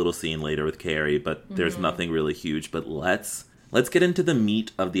a cute little scene later with Carrie, but there's nothing really huge. But let's get into the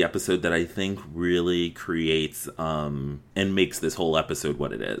meat of the episode that I think really creates, and makes this whole episode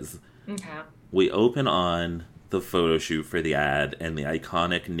what it is. Okay. We open on the photo shoot for the ad and the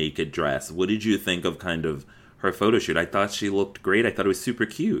iconic naked dress. What did you think of kind of her photo shoot? I thought she looked great. I thought it was super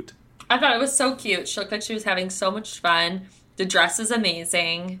cute. I thought it was so cute. She looked like she was having so much fun. The dress is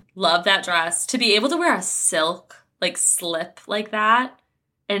amazing. Love that dress. To be able to wear a silk, like, slip like that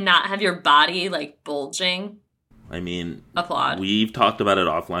and not have your body, like, bulging. I mean, applaud. We've talked about it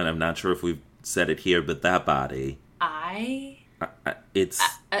offline. I'm not sure if we've said it here, but that body. It's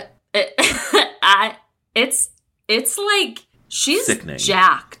like, she's sickening.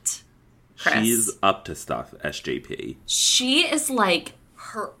 Jacked, Chris. She's up to stuff, SJP. She is like,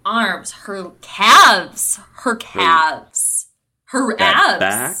 her arms, her calves, her abs. Her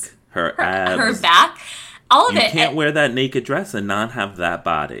abs. Her back. All of it. You can't wear that naked dress and not have that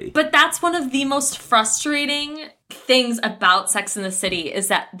body. But that's one of the most frustrating things about Sex and the City is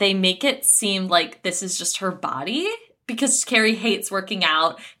that they make it seem like this is just her body. Because Carrie hates working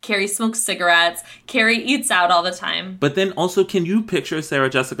out. Carrie smokes cigarettes. Carrie eats out all the time. But then also, can you picture Sarah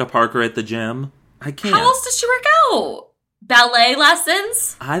Jessica Parker at the gym? I can't. How else does she work out? Ballet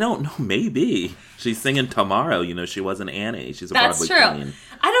lessons? I don't know. Maybe. She's singing Tomorrow. You know, she wasn't Annie. She's a Broadway queen.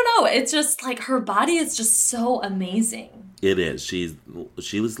 I don't know. It's just like her body is just so amazing. It is. She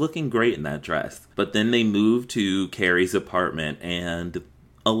was looking great in that dress. But then they moved to Carrie's apartment and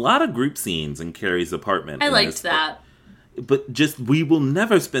a lot of group scenes in Carrie's apartment. I liked that. But just, we will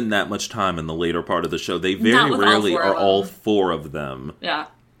never spend that much time in the later part of the show. They very rarely are all four of them. Yeah.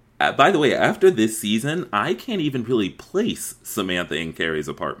 By the way, after this season, I can't even really place Samantha in Carrie's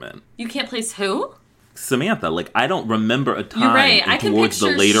apartment. You can't place who? Samantha. Like, I don't remember a time towards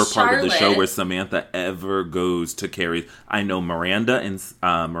the later part of the show where Samantha ever goes to Carrie. I know Miranda and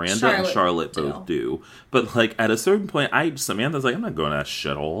Charlotte both do. But, like, at a certain point, Samantha's like, I'm not going to that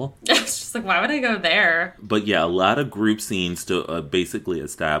shithole. She's like, why would I go there? But yeah, a lot of group scenes to basically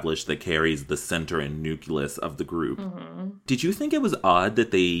establish that Carrie's the center and nucleus of the group. Mm-hmm. Did you think it was odd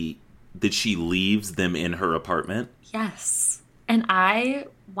that she leaves them in her apartment? Yes. And I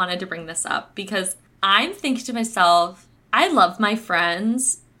wanted to bring this up because I'm thinking to myself, I love my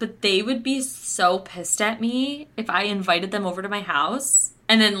friends, but they would be so pissed at me if I invited them over to my house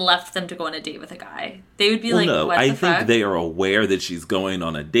and then left them to go on a date with a guy. They would be what the fuck? I think they are aware that she's going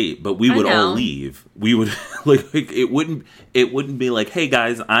on a date, but we would all leave. We would, it wouldn't be like, hey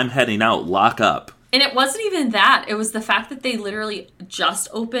guys, I'm heading out, lock up. And it wasn't even that. It was the fact that they literally just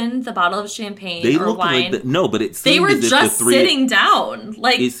opened the bottle of champagne or wine. But it seemed they were just sitting down.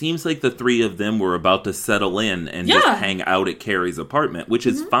 It seems like the three of them were about to settle in and just hang out at Carrie's apartment, which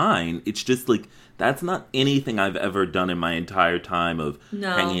is fine. It's just like, that's not anything I've ever done in my entire time of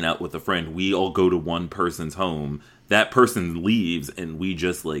hanging out with a friend. We all go to one person's home. That person leaves and we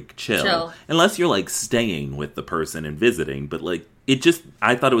just chill. Unless you're staying with the person and visiting. But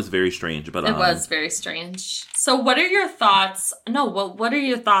I thought it was very strange. But it was very strange. So what are your thoughts? What are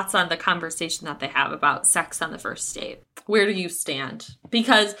your thoughts on the conversation that they have about sex on the first date? Where do you stand?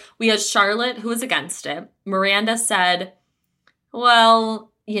 Because we had Charlotte who was against it. Miranda said,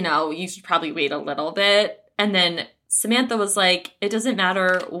 well, you should probably wait a little bit. And then Samantha was like, it doesn't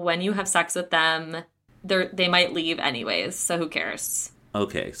matter when you have sex with them. They might leave anyways, so who cares?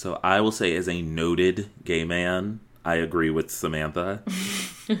 Okay, so I will say as a noted gay man, I agree with Samantha.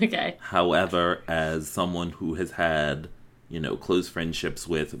 Okay. However, as someone who has had, close friendships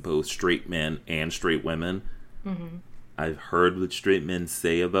with both straight men and straight women, I've heard what straight men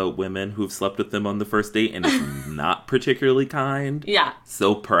say about women who've slept with them on the first date, and it's not particularly kind. Yeah.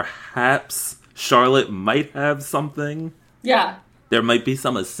 So perhaps Charlotte might have something. Yeah. There might be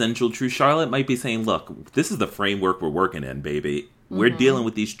some essential truth. Charlotte might be saying, look, this is the framework we're working in, baby. We're dealing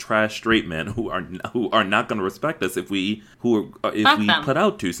with these trash straight men who are not going to respect us if we put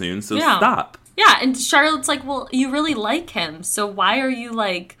out too soon. So stop. Yeah, and Charlotte's like, well, you really like him, so why are you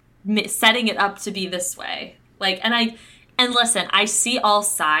setting it up to be this way? And listen, I see all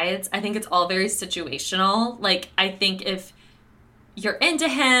sides. I think it's all very situational. I think if you're into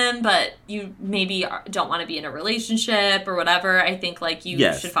him, but you maybe don't want to be in a relationship or whatever, I think you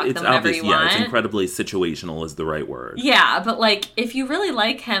should fuck them whenever you want. Yeah, it's incredibly situational is the right word. Yeah, but if you really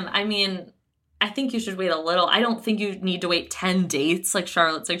like him, I mean, I think you should wait a little. I don't think you need to wait 10 dates like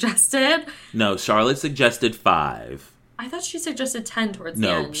Charlotte suggested. No, Charlotte suggested 5. I thought she suggested 10 towards the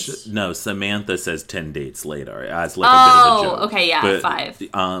end. No, Samantha says 10 dates later as a bit of a joke. Okay, yeah, but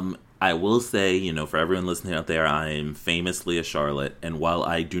 5. I will say, for everyone listening out there, I am famously a Charlotte. And while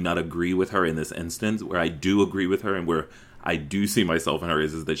I do not agree with her in this instance, where I do agree with her and where I do see myself in her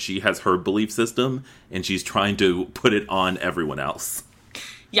is that she has her belief system and she's trying to put it on everyone else.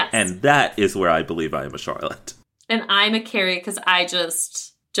 Yes. And that is where I believe I am a Charlotte. And I'm a Carrie because I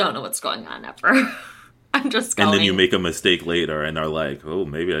just don't know what's going on ever. I'm just going. And then you make a mistake later and are like, oh,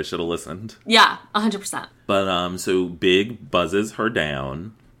 maybe I should have listened. Yeah, 100%. But so Big buzzes her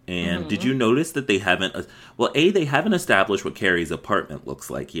down. And did you notice that they haven't... they haven't established what Carrie's apartment looks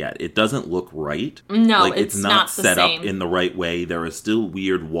like yet. It doesn't look right. No, it's not set up in the right way. There are still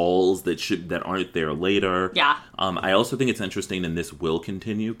weird walls that aren't there later. Yeah. I also think it's interesting, and this will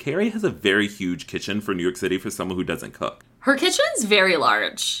continue. Carrie has a very huge kitchen for New York City for someone who doesn't cook. Her kitchen's very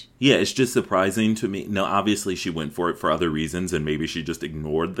large. Yeah, it's just surprising to me. No, obviously she went for it for other reasons, and maybe she just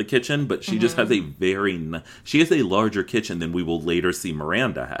ignored the kitchen, but she just has she has a larger kitchen than we will later see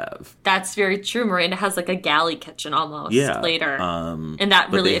Miranda have. That's very true. Miranda has a galley kitchen almost later. In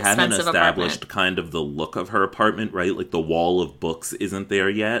that really expensive apartment. But they haven't established kind of the look of her apartment, right? The wall of books isn't there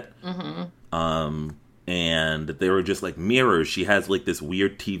yet. And they were just mirrors. She has this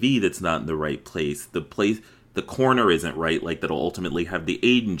weird TV that's not in the right place. The corner isn't right, that'll ultimately have the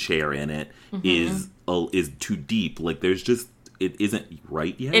Aiden chair in it, is too deep. There's just, it isn't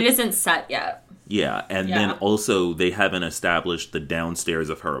right yet. It isn't set yet. Yeah, and then also they haven't established the downstairs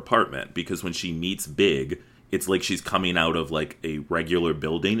of her apartment, because when she meets Big, it's she's coming out of a regular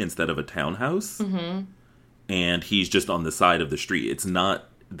building instead of a townhouse. And he's just on the side of the street. It's not,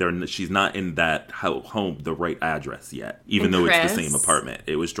 she's not in that home, the right address yet, even though it's the same apartment.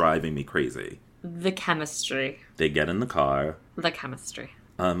 It was driving me crazy. The chemistry. They get in the car. The chemistry.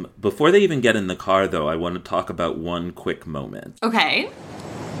 Before they even get in the car, though, I want to talk about one quick moment. Okay.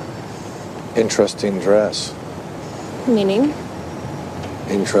 Interesting dress. Meaning?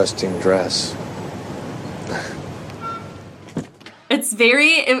 Interesting dress.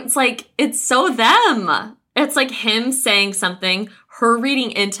 It's so them. It's him saying something, her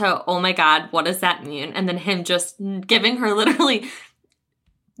reading into, oh my God, what does that mean? And then him just giving her literally...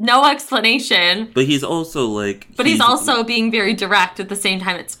 no explanation. But he's also But he's also being very direct at the same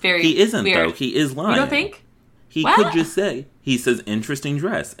time. It's very He isn't, weird. though. He is lying. You don't think? He could just say, he says, interesting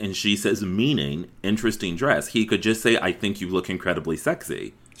dress. And she says, meaning, interesting dress. He could just say, I think you look incredibly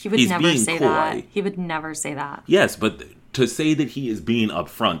sexy. He would never say that. He would never say that. Yes, but to say that he is being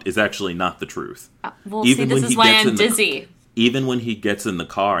upfront is actually not the truth. Well, see, this is why I'm dizzy. Even when he gets in the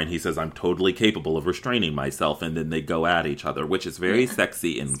car and he says, I'm totally capable of restraining myself, and then they go at each other, which is very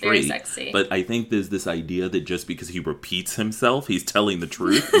sexy and great. Very sexy. But I think there's this idea that just because he repeats himself, he's telling the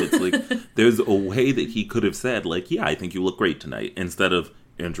truth. And it's like, there's a way that he could have said, like, yeah, I think you look great tonight, instead of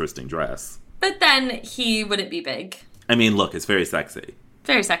interesting dress. But then he wouldn't be big. I mean, look, it's very sexy.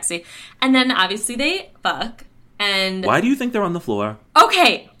 Very sexy. And then obviously they fuck. And why do you think they're on the floor?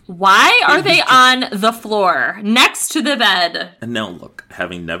 Okay. Why are they on the floor next to the bed? And now, look,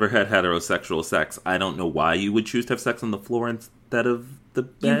 having never had heterosexual sex, I don't know why you would choose to have sex on the floor instead of the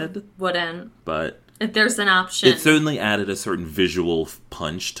bed. You wouldn't. But if there's an option. It certainly added a certain visual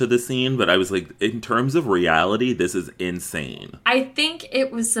punch to the scene, but I was like, in terms of reality, this is insane. I think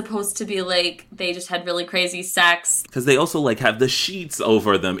it was supposed to be like they just had really crazy sex. Because they also like have the sheets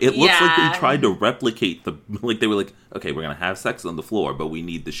over them. It looks like they tried to replicate like they were like, okay, we're going to have sex on the floor, but we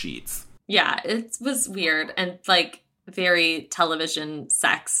need the sheets. Yeah, it was weird and like very television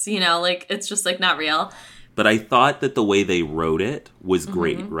sex, you know, like it's just like not real. But I thought that the way they wrote it was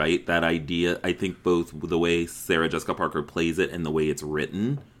great, right? That idea, I think both the way Sarah Jessica Parker plays it and the way it's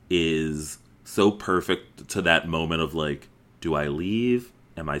written is so perfect to that moment of like, do I leave?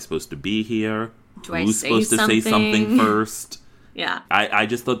 Am I supposed to be here? Who's supposed to say something first? Yeah. I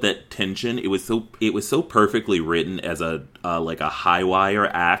just thought that tension, it was so perfectly written as a like a high wire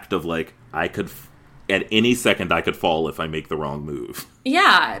act of like, at any second I could fall if I make the wrong move.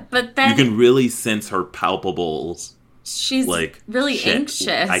 Yeah, but then you can really sense her palpable. She's like really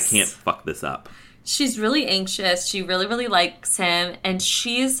anxious. I can't fuck this up. She's really anxious. She really, really likes him, and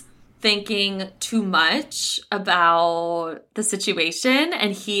she's thinking too much about the situation,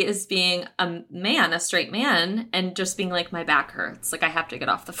 and he is being a straight man, and just being like, my back hurts. Like, I have to get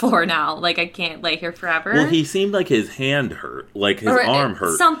off the floor now. Like, I can't lay here forever. Well, he seemed like his hand hurt. Like, his arm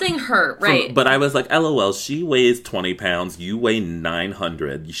hurt. Something hurt, right. But I was like, LOL, she weighs 20 pounds. You weigh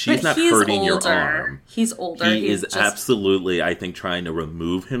 900. She's not hurting your arm. He's older. He is absolutely, I think, trying to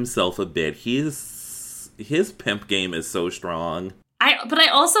remove himself a bit. His pimp game is so strong. But I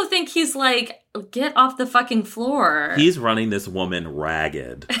also think he's like, get off the fucking floor. He's running this woman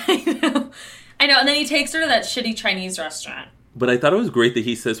ragged. I know. And then he takes her to that shitty Chinese restaurant. But I thought it was great that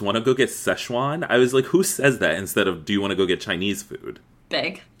he says, want to go get Szechuan? I was like, who says that instead of, do you want to go get Chinese food?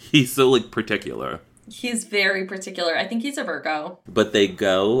 Big. He's so, like, particular. He's very particular. I think he's a Virgo. But they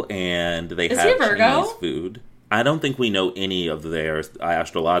go and they have Chinese food. I don't think we know any of their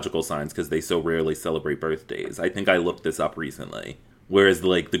astrological signs because they so rarely celebrate birthdays. I think I looked this up recently. Whereas,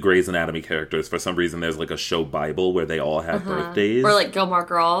 like, the Grey's Anatomy characters, for some reason, there's, like, a show Bible where they all have birthdays. Or, like, Gilmore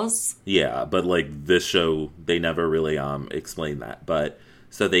Girls. Yeah, but, like, this show, they never really explain that. But,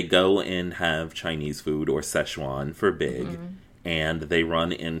 so they go and have Chinese food or Szechuan for Big. And they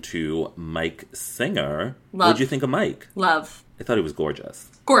run into Mike Singer. Love. What'd you think of Mike? Love. I thought he was gorgeous.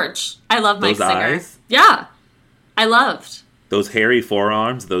 Gorge. I love Mike Singer. Eyes? Yeah. I loved. Those hairy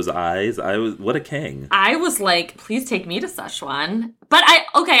forearms, those eyes. What a king. I was like, please take me to Szechuan. But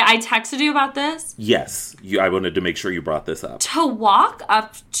I texted you about this. Yes. I wanted to make sure you brought this up. To walk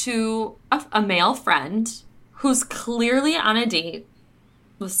up to a male friend who's clearly on a date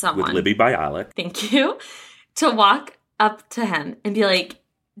with someone. With Libby Bialik. Thank you. To walk up to him and be like,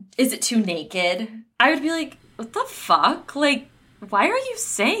 is it too naked? I would be like, what the fuck? Like, why are you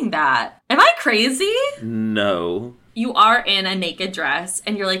saying that? Am I crazy? No. You are in a naked dress,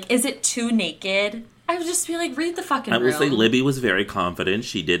 and you're like, is it too naked? I would just be like, read the fucking room. I will say Libby was very confident.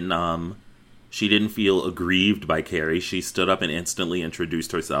 She didn't feel aggrieved by Carrie. She stood up and instantly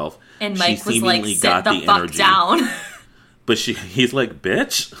introduced herself. And Mike was like, sit the fuck down. But he's like,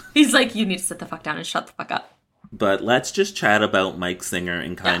 bitch. He's like, you need to sit the fuck down and shut the fuck up. But let's just chat about Mike Singer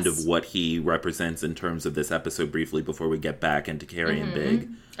and kind of what he represents in terms of this episode briefly before we get back into Carrie and Big.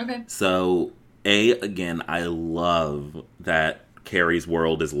 Okay. So, again, I love that Carrie's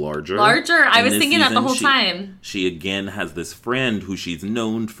world is larger. I was thinking that the whole time. She again has this friend who she's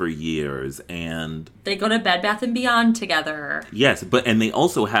known for years, and they go to Bed Bath & Beyond together. Yes, and they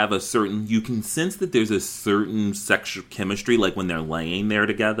also have you can sense that there's a certain sexual chemistry, like when they're laying there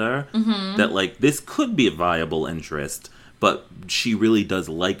together, that like this could be a viable interest. but she really does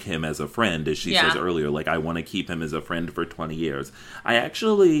like him as a friend, as she says earlier, like, I want to keep him as a friend for 20 years. I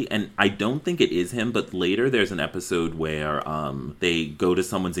actually, and I don't think it is him, but later there's an episode where they go to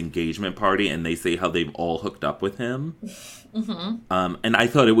someone's engagement party and they say how they've all hooked up with him. Mm-hmm. And I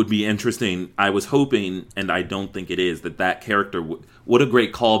thought it would be interesting. I was hoping, and I don't think it is, that character what a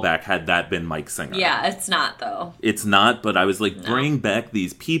great callback had that been Mike Singer. Yeah, it's not, though. It's not, but I was like, bring back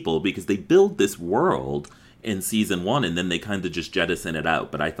these people, because they build this world in season 1, and then they kind of just jettison it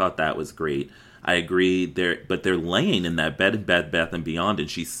out. But I thought that was great. I agree. They're laying in that bed in Bed Bath and Beyond, and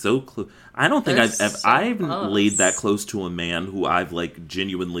she's so close. I don't think I've laid that close to a man who I've like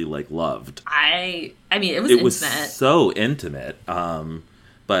genuinely like loved. I mean, it was intimate. Was so intimate.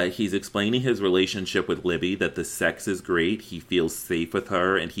 But he's explaining his relationship with Libby, that the sex is great. He feels safe with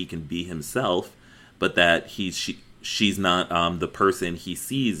her, and he can be himself, but that she's not the person he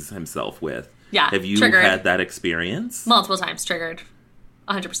sees himself with. Yeah, have you triggered. had that experience? Multiple times, triggered.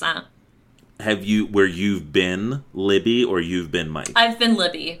 100%. Have you, where you've been Libby or you've been Mike? I've been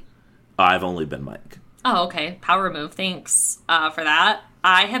Libby. I've only been Mike. Oh, okay. Power move. Thanks for that.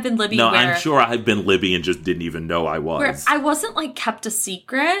 I have been Libby. No, I'm sure I've been Libby and just didn't even know I was. Where I wasn't like kept a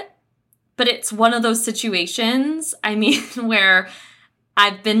secret, but it's one of those situations, I mean, where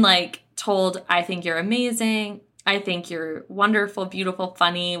I've been like told, I think you're amazing. I think you're wonderful, beautiful,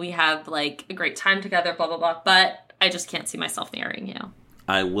 funny. We have like a great time together, blah, blah, blah. But I just can't see myself marrying you.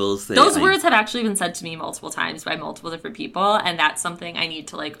 I will say those words have actually been said to me multiple times by multiple different people. And that's something I need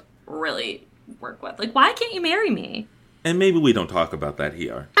to like really work with. Like, why can't you marry me? And maybe we don't talk about that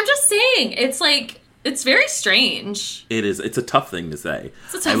here. I'm just saying, it's like, it's very strange. It is. It's a tough thing to say.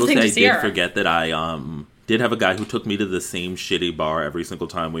 It's a tough thing to say. I did forget that I did have a guy who took me to the same shitty bar every single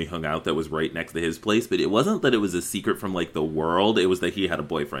time we hung out that was right next to his place, but it wasn't that it was a secret from like the world. It was that he had a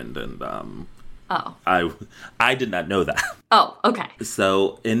boyfriend, and I did not know that. Oh, okay.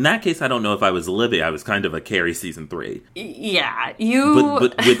 So in that case, I don't know if I was Libby. I was kind of a Carrie season 3. Yeah, you.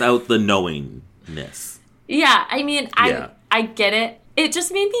 But without the knowingness. Yeah, I mean, I get it. It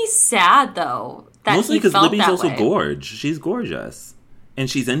just made me sad, though. That mostly because Libby's also way. gorge. She's gorgeous. And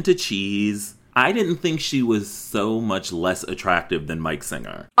she's into cheese. I didn't think she was so much less attractive than Mike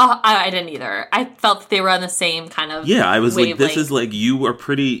Singer. I didn't either. I felt that they were on the same kind of I was wavelength. Like, this is like, you're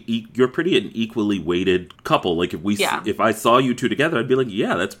pretty an equally weighted couple. Like, if I saw you two together, I'd be like,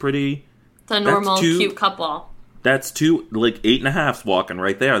 yeah, that's pretty... It's a normal, cute couple. That's 2, like, 8.5s walking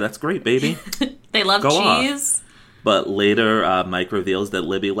right there. That's great, baby. They love cheese. Off. But later, Mike reveals that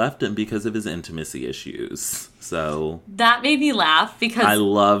Libby left him because of his intimacy issues. So that made me laugh because I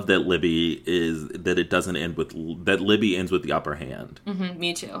love that Libby Libby ends with the upper hand. Mm-hmm,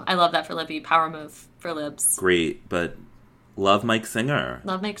 me too. I love that for Libby. Power move for Libs. Great, but love Mike Singer.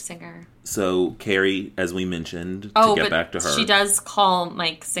 Love Mike Singer. So Carrie, as we mentioned, to get back to her, she does call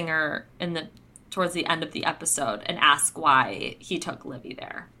Mike Singer towards the end of the episode and ask why he took Libby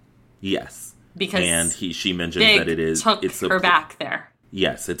there. Yes. Because she mentions that it's her back there.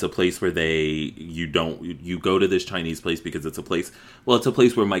 Yes, it's a place where you go to this Chinese place because it's a place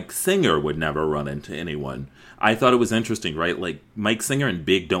where Mike Singer would never run into anyone. I thought it was interesting, right? Like, Mike Singer and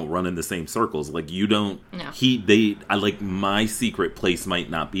Big don't run in the same circles. Like, you don't, no. My secret place might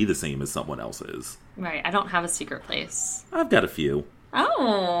not be the same as someone else's. Right, I don't have a secret place. I've got a few.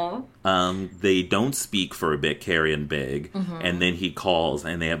 Oh. They don't speak for a bit, Carrie and Big, and then he calls,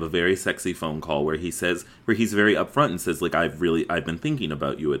 and they have a very sexy phone call where he's very upfront and says, like, I've been thinking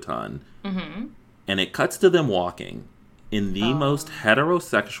about you a ton. Mm-hmm. And it cuts to them walking in the most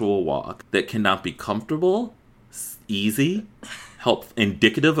heterosexual walk that cannot be comfortable, easy,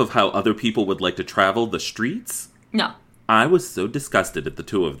 indicative of how other people would like to travel the streets. No. I was so disgusted at the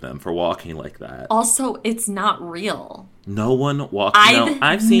two of them for walking like that. Also, it's not real. No one walks.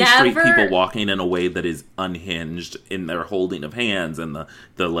 I've seen straight people walking in a way that is unhinged in their holding of hands, and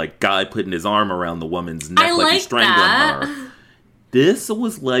the like guy putting his arm around the woman's neck like he's strangling her. This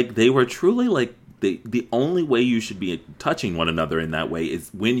was like they were truly like the only way you should be touching one another in that way is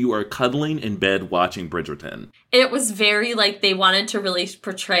when you are cuddling in bed watching Bridgerton. It was very like they wanted to really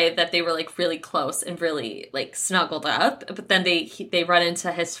portray that they were like really close and really like snuggled up, but then they run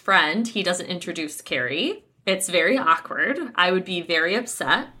into his friend. He doesn't introduce Carrie. It's very awkward. I would be very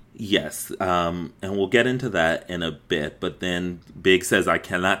upset. Yes, and we'll get into that in a bit, but then Big says, I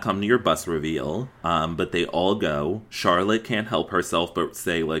cannot come to your bus reveal, but they all go. Charlotte can't help herself but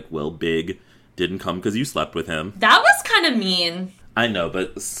say, like, well, Big didn't come because you slept with him. That was kind of mean. I know,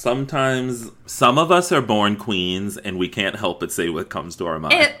 but sometimes some of us are born queens and we can't help but say what comes to our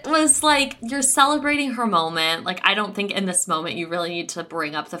mind. It was like, you're celebrating her moment. Like, I don't think in this moment you really need to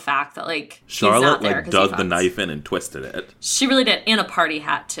bring up the fact that, like, Charlotte, he's not there dug the knife in and twisted it. She really did. And a party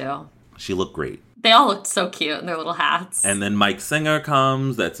hat, too. She looked great. They all looked so cute in their little hats. And then Mike Singer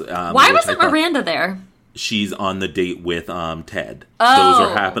comes. Why wasn't Miranda there? She's on the date with Ted. Oh. Those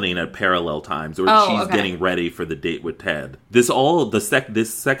are happening at parallel times, or she's getting ready for the date with Ted. This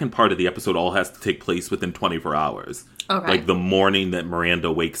second part of the episode all has to take place within 24 hours. Okay. Like the morning that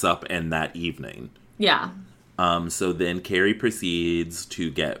Miranda wakes up and that evening. Yeah. So then Carrie proceeds to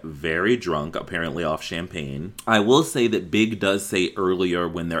get very drunk, apparently off champagne. I will say that Big does say earlier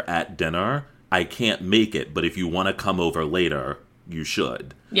when they're at dinner, I can't make it, but if you want to come over later, you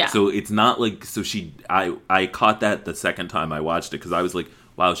should. Yeah. So it's not like, I caught that the second time I watched it because I was like,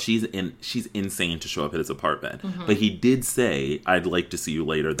 wow, she's insane to show up at his apartment. Mm-hmm. But he did say, I'd like to see you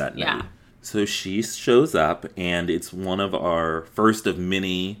later that night. So she shows up and it's one of our first of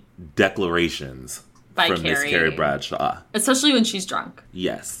many declarations from Miss Carrie Bradshaw. Especially when she's drunk.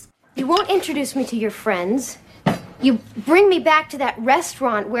 Yes. You won't introduce me to your friends. You bring me back to that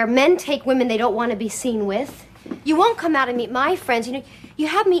restaurant where men take women they don't want to be seen with. You won't come out and meet my friends. You know, you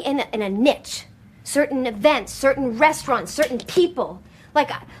have me in a niche. Certain events, certain restaurants, certain people.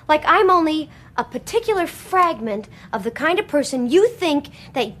 Like I'm only a particular fragment of the kind of person you think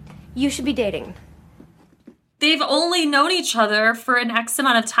that you should be dating. They've only known each other for an X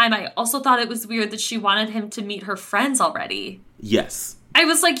amount of time. I also thought it was weird that she wanted him to meet her friends already. Yes. I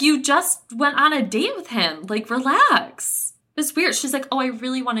was like, you just went on a date with him. Like, relax. It's weird. She's like, oh, I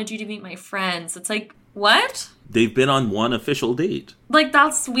really wanted you to meet my friends. It's like, what? They've been on one official date. Like,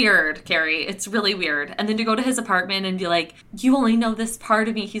 that's weird, Carrie. It's really weird. And then to go to his apartment and be like, you only know this part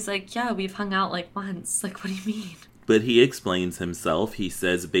of me. He's like, yeah, we've hung out like once. Like, what do you mean? But he explains himself. He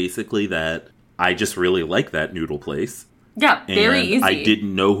says basically that I just really like that noodle place. Yeah, very easy. I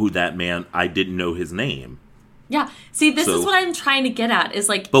didn't know who that man, I didn't know his name. Yeah. See, this is what I'm trying to get at is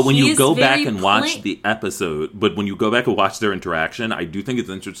like, but when you go back and watch the episode, but when you go back and watch their interaction, I do think it's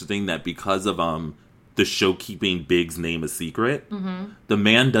interesting that because of the show keeping Big's name a secret, the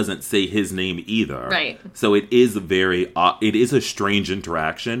man doesn't say his name either. Right. So it is it is a strange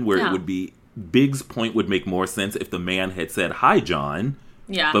interaction where it would be, Big's point would make more sense if the man had said, hi, John.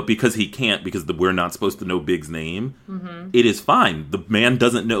 Yeah. But because he can't, because we're not supposed to know Big's name, it is fine. The man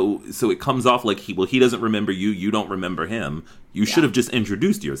doesn't know, so it comes off like he doesn't remember you, you don't remember him. You should have just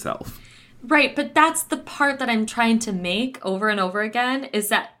introduced yourself. Right, but that's the part that I'm trying to make over and over again, is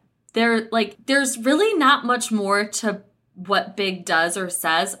that there's really not much more to what Big does or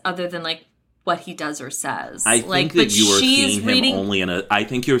says other than like what he does or says. I think that you are seeing him only I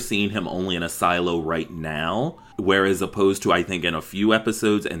think you're seeing him only in a silo right now, whereas opposed to I think in a few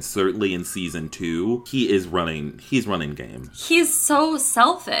episodes and certainly in season 2, he's running game. He's so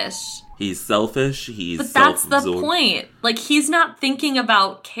selfish. He's selfish. But that's the point. Like, he's not thinking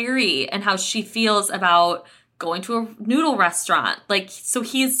about Carrie and how she feels about going to a noodle restaurant. Like, so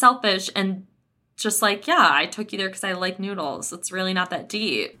he's selfish and just like, yeah, I took you there because I like noodles. It's really not that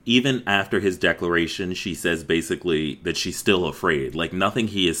deep. Even after his declaration, she says basically that she's still afraid. Like, nothing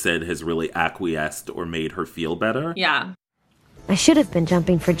he has said has really acquiesced or made her feel better. Yeah. I should have been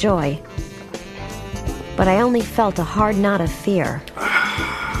jumping for joy, but I only felt a hard knot of fear.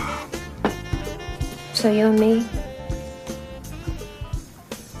 So you and me?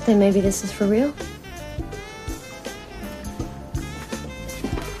 Then maybe this is for real?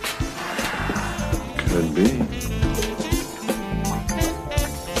 Could be.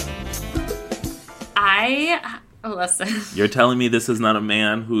 Listen. You're telling me this is not a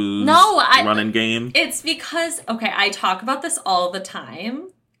man who's running game? It's because, okay, I talk about this all the time.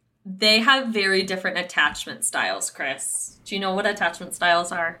 They have very different attachment styles, Chris. Do you know what attachment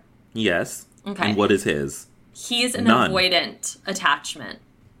styles are? Yes. Okay. And what is his? He's an avoidant attachment.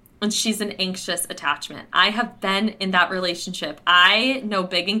 And she's an anxious attachment. I have been in that relationship. I know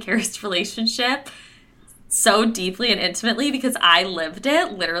Big and Carrie's relationship so deeply and intimately because I lived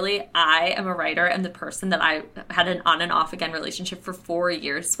it. Literally, I am a writer, and the person that I had an on and off again relationship for 4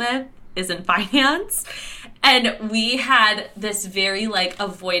 years with is in finance. And we had this very like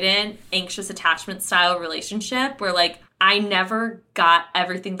avoidant, anxious attachment style relationship where like I never got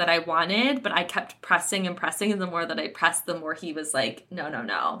everything that I wanted, but I kept pressing and pressing, and the more that I pressed, the more he was like, no,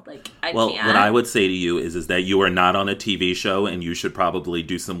 like, I can't. Well, what I would say to you is that you are not on a TV show, and you should probably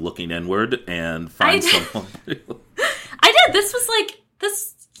do some looking inward and find someone. I did. This was like,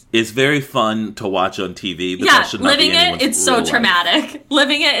 It's very fun to watch on TV, but that should not living be anyone's it, it's so real life. traumatic.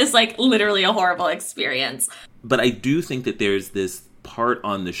 Living it is like literally a horrible experience. But I do think that there's this part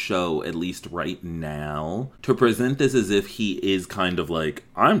on the show, at least right now, to present this as if he is kind of like,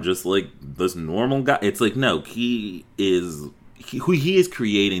 I'm just like this normal guy. It's like, no, he is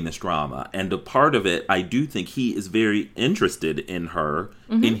creating this drama. And a part of it, I do think he is very interested in her,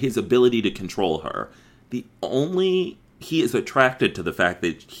 in his ability to control her. He is attracted to the fact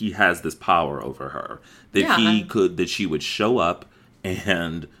that he has this power over her. That she would show up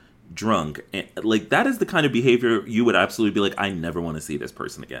and drunk. And, like, that is the kind of behavior you would absolutely be like, I never want to see this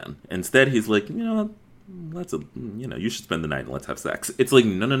person again. Instead, he's like, you should spend the night and let's have sex. It's like,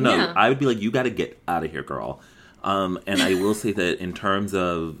 no. Yeah. I would be like, you got to get out of here, girl. And I will say that in terms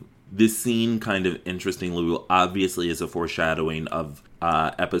of this scene, kind of interestingly, obviously is a foreshadowing of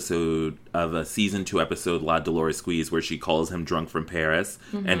a season 2 episode, La Dolores Squeeze, where she calls him drunk from Paris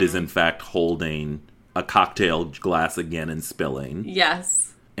and is in fact holding a cocktail glass again and spilling. Yes.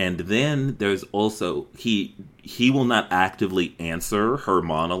 And then there's also, he will not actively answer her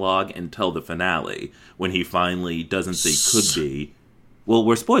monologue until the finale, when he finally doesn't say could be. Well,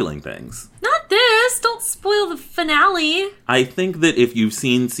 we're spoiling things. Not this. Don't spoil the finale. I think that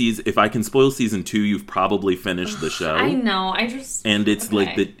if I can spoil season 2, you've probably finished the show. I know. And it's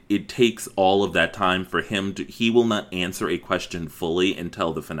like that. It takes all of that time for him to. He will not answer a question fully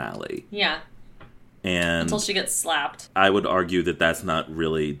until the finale. Yeah. And until she gets slapped. I would argue that that's not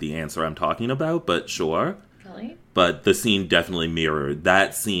really the answer I'm talking about, but sure. Really? But the scene definitely mirrored.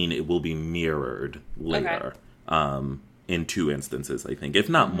 That scene, it will be mirrored later. Okay. In 2 instances, I think. If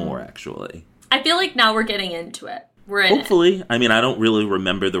not more, actually. I feel like now we're getting into it. We're in Hopefully. it. I mean, I don't really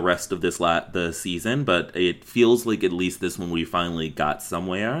remember the rest of the season, but it feels like at least this one we finally got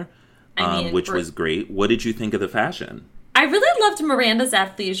somewhere, which was great. What did you think of the fashion? I really loved Miranda's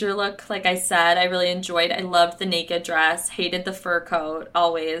athleisure look, like I said. I really enjoyed it. I loved the naked dress. Hated the fur coat,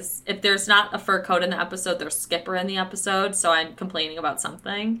 always. If there's not a fur coat in the episode, there's Skipper in the episode, so I'm complaining about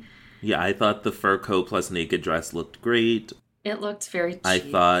something. Yeah, I thought the fur coat plus naked dress looked great. It looked very cheap. I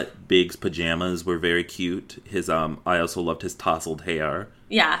thought Big's pajamas were very cute. I also loved his tousled hair.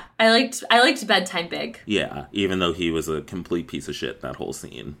 Yeah, I liked bedtime Big. Yeah, even though he was a complete piece of shit that whole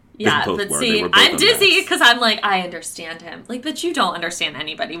scene. Yeah, but see, I'm dizzy because I'm like, I understand him. Like, but you don't understand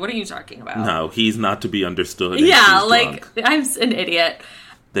anybody. What are you talking about? No, he's not to be understood. Yeah, like, drunk. I'm an idiot.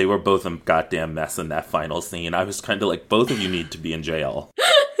 They were both a goddamn mess in that final scene. I was kind of like, both of you need to be in jail.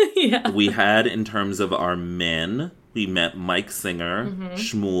 Yeah. We had, in terms of our men, we met Mike Singer,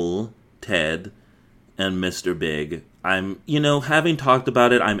 Shmuel, Ted, and Mr. Big. Having talked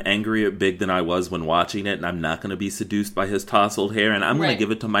about it, I'm angrier at Big than I was when watching it, and I'm not going to be seduced by his tousled hair, and I'm going to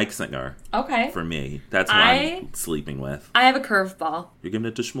give it to Mike Singer. Okay. For me. That's what I'm sleeping with. I have a curveball. You're giving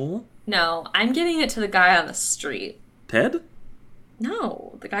it to Shmuel? No, I'm giving it to the guy on the street. Ted?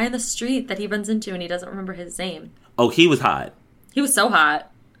 No, the guy on the street that he runs into and he doesn't remember his name. Oh, he was hot. He was so hot.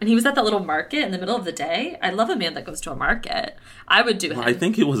 And he was at that little market in the middle of the day. I love a man that goes to a market. I would do him. I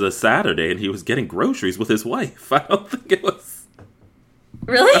think it was a Saturday and he was getting groceries with his wife. I don't think it was...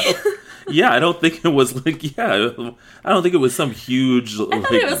 Really? Yeah, I don't think it was like... Yeah, I don't think it was some huge... I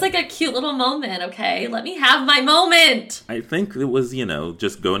thought it was like a cute little moment, okay? Let me have my moment! I think it was,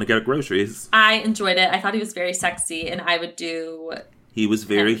 just going to get groceries. I enjoyed it. I thought he was very sexy and I would do... He was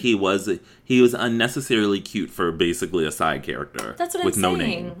he was unnecessarily cute for basically a side character. That's what I'm saying. With no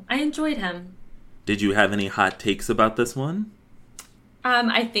name. I enjoyed him. Did you have any hot takes about this one?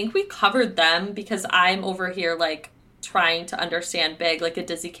 I think we covered them because I'm over here like trying to understand Big like a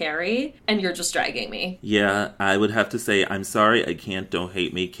Dizzy Carrie and you're just dragging me. Yeah, I would have to say I'm sorry, I can't, don't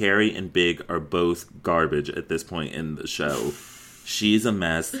hate me. Carrie and Big are both garbage at this point in the show. She's a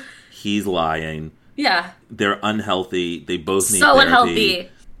mess. He's lying. Yeah. They're unhealthy. They both need therapy. Unhealthy.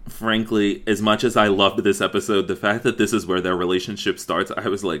 Frankly, as much as I loved this episode, the fact that this is where their relationship starts, I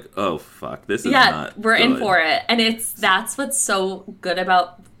was like, oh, fuck, this is not we're good. In for it. And that's what's so good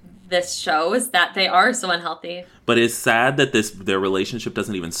about this show is that they are so unhealthy. But it's sad that their relationship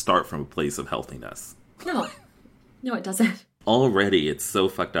doesn't even start from a place of healthiness. No, it doesn't. Already, it's so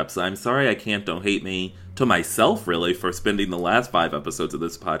fucked up. So I'm sorry I can't, don't hate me, to myself, really, for spending the last 5 episodes of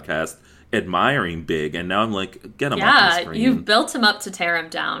this podcast admiring Big, and now I'm like, get him off the screen. Yeah, you've built him up to tear him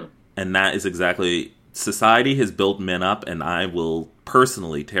down. And that is exactly... Society has built men up, and I will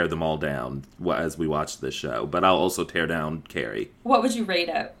personally tear them all down as we watch this show. But I'll also tear down Carrie. What would you rate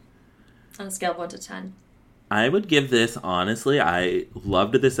it on a scale of 1 to 10? I would give this, honestly, I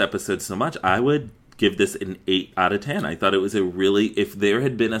loved this episode so much, I would give this an 8 out of 10. I thought it was if there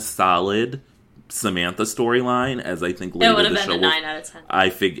had been a solid Samantha storyline, as I think later it would have the been show a 9 out of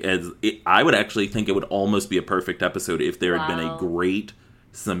 10. I would actually think it would almost be a perfect episode if there had been a great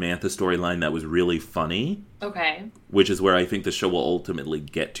Samantha storyline that was really funny. Okay. Which is where I think the show will ultimately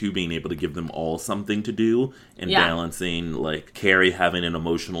get to, being able to give them all something to do and balancing, like, Carrie having an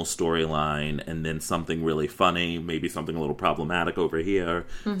emotional storyline and then something really funny, maybe something a little problematic over here,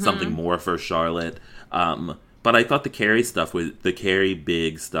 something more for Charlotte. But I thought the Carrie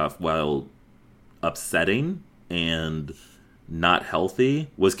Big stuff, while upsetting and not healthy,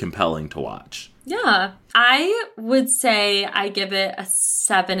 was compelling to watch. Yeah. I would say I give it a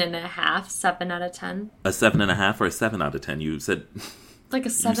 7.5, 7 out of 10. A 7.5 or a 7 out of 10? You said like a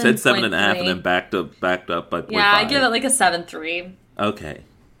 7. You said 7.5 and then backed up by 0.5. Yeah, I give it like a 7.3. Okay.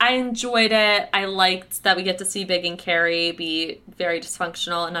 I enjoyed it. I liked that we get to see Big and Carrie be very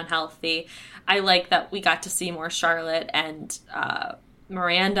dysfunctional and unhealthy. I like that we got to see more Charlotte and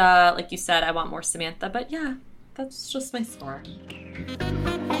Miranda. Like you said, I want more Samantha. But yeah, that's just my score.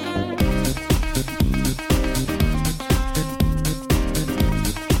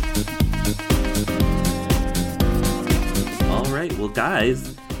 All right, well,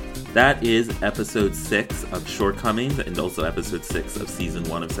 guys, that is episode 6 of Shortcomings and also episode 6 of season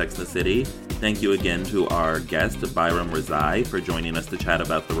 1 of Sex and the City. Thank you again to our guest, Bayram Rezai, for joining us to chat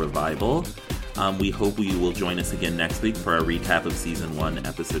about the revival. We hope you will join us again next week for our recap of season 1,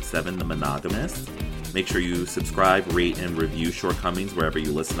 episode 7, The Monogamist. Make sure you subscribe, rate, and review Shortcomings wherever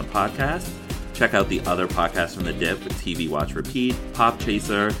you listen to podcasts. Check out the other podcasts from the Dip, TV Watch Repeat, Pop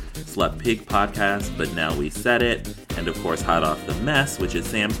Chaser, Slut Pig Podcast, But Now We Said It, and of course Hot Off the Mess, which is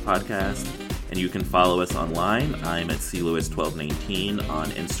Sam's podcast. And you can follow us online. I'm at CLewis1219 on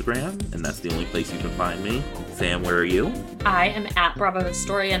Instagram, and that's the only place you can find me. Sam, where are you? I am at Bravo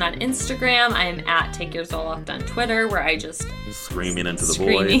Historian on Instagram. I am at Take Your Zoloft on Twitter, where I just... Screaming into the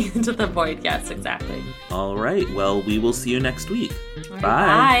void. Screaming into the void, yes, exactly. All right, well, we will see you next week. Right,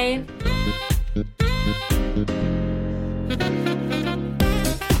 bye. Bye.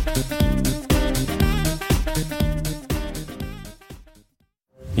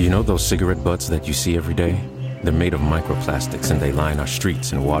 You know those cigarette butts that you see every day? They're made of microplastics and they line our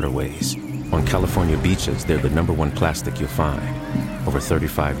streets and waterways. On California beaches, they're the #1 plastic you'll find. Over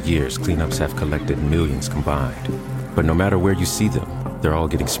 35 years, cleanups have collected millions combined. But no matter where you see them, they're all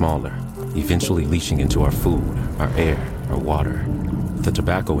getting smaller, eventually leaching into our food, our air, our water. The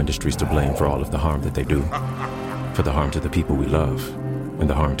tobacco industry's to blame for all of the harm that they do. For the harm to the people we love, and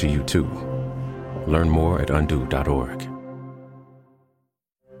the harm to you too. Learn more at undo.org.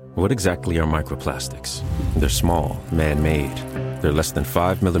 What exactly are microplastics? They're small, man-made. They're less than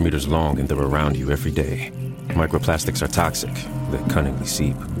 5 millimeters long and they're around you every day. Microplastics are toxic. They cunningly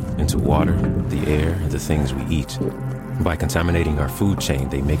seep into water, the air, and the things we eat. By contaminating our food chain,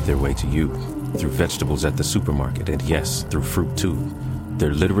 they make their way to you. Through vegetables at the supermarket, and yes, through fruit too.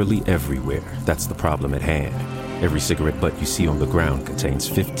 They're literally everywhere. That's the problem at hand. Every cigarette butt you see on the ground contains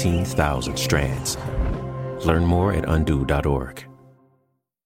 15,000 strands. Learn more at undo.org.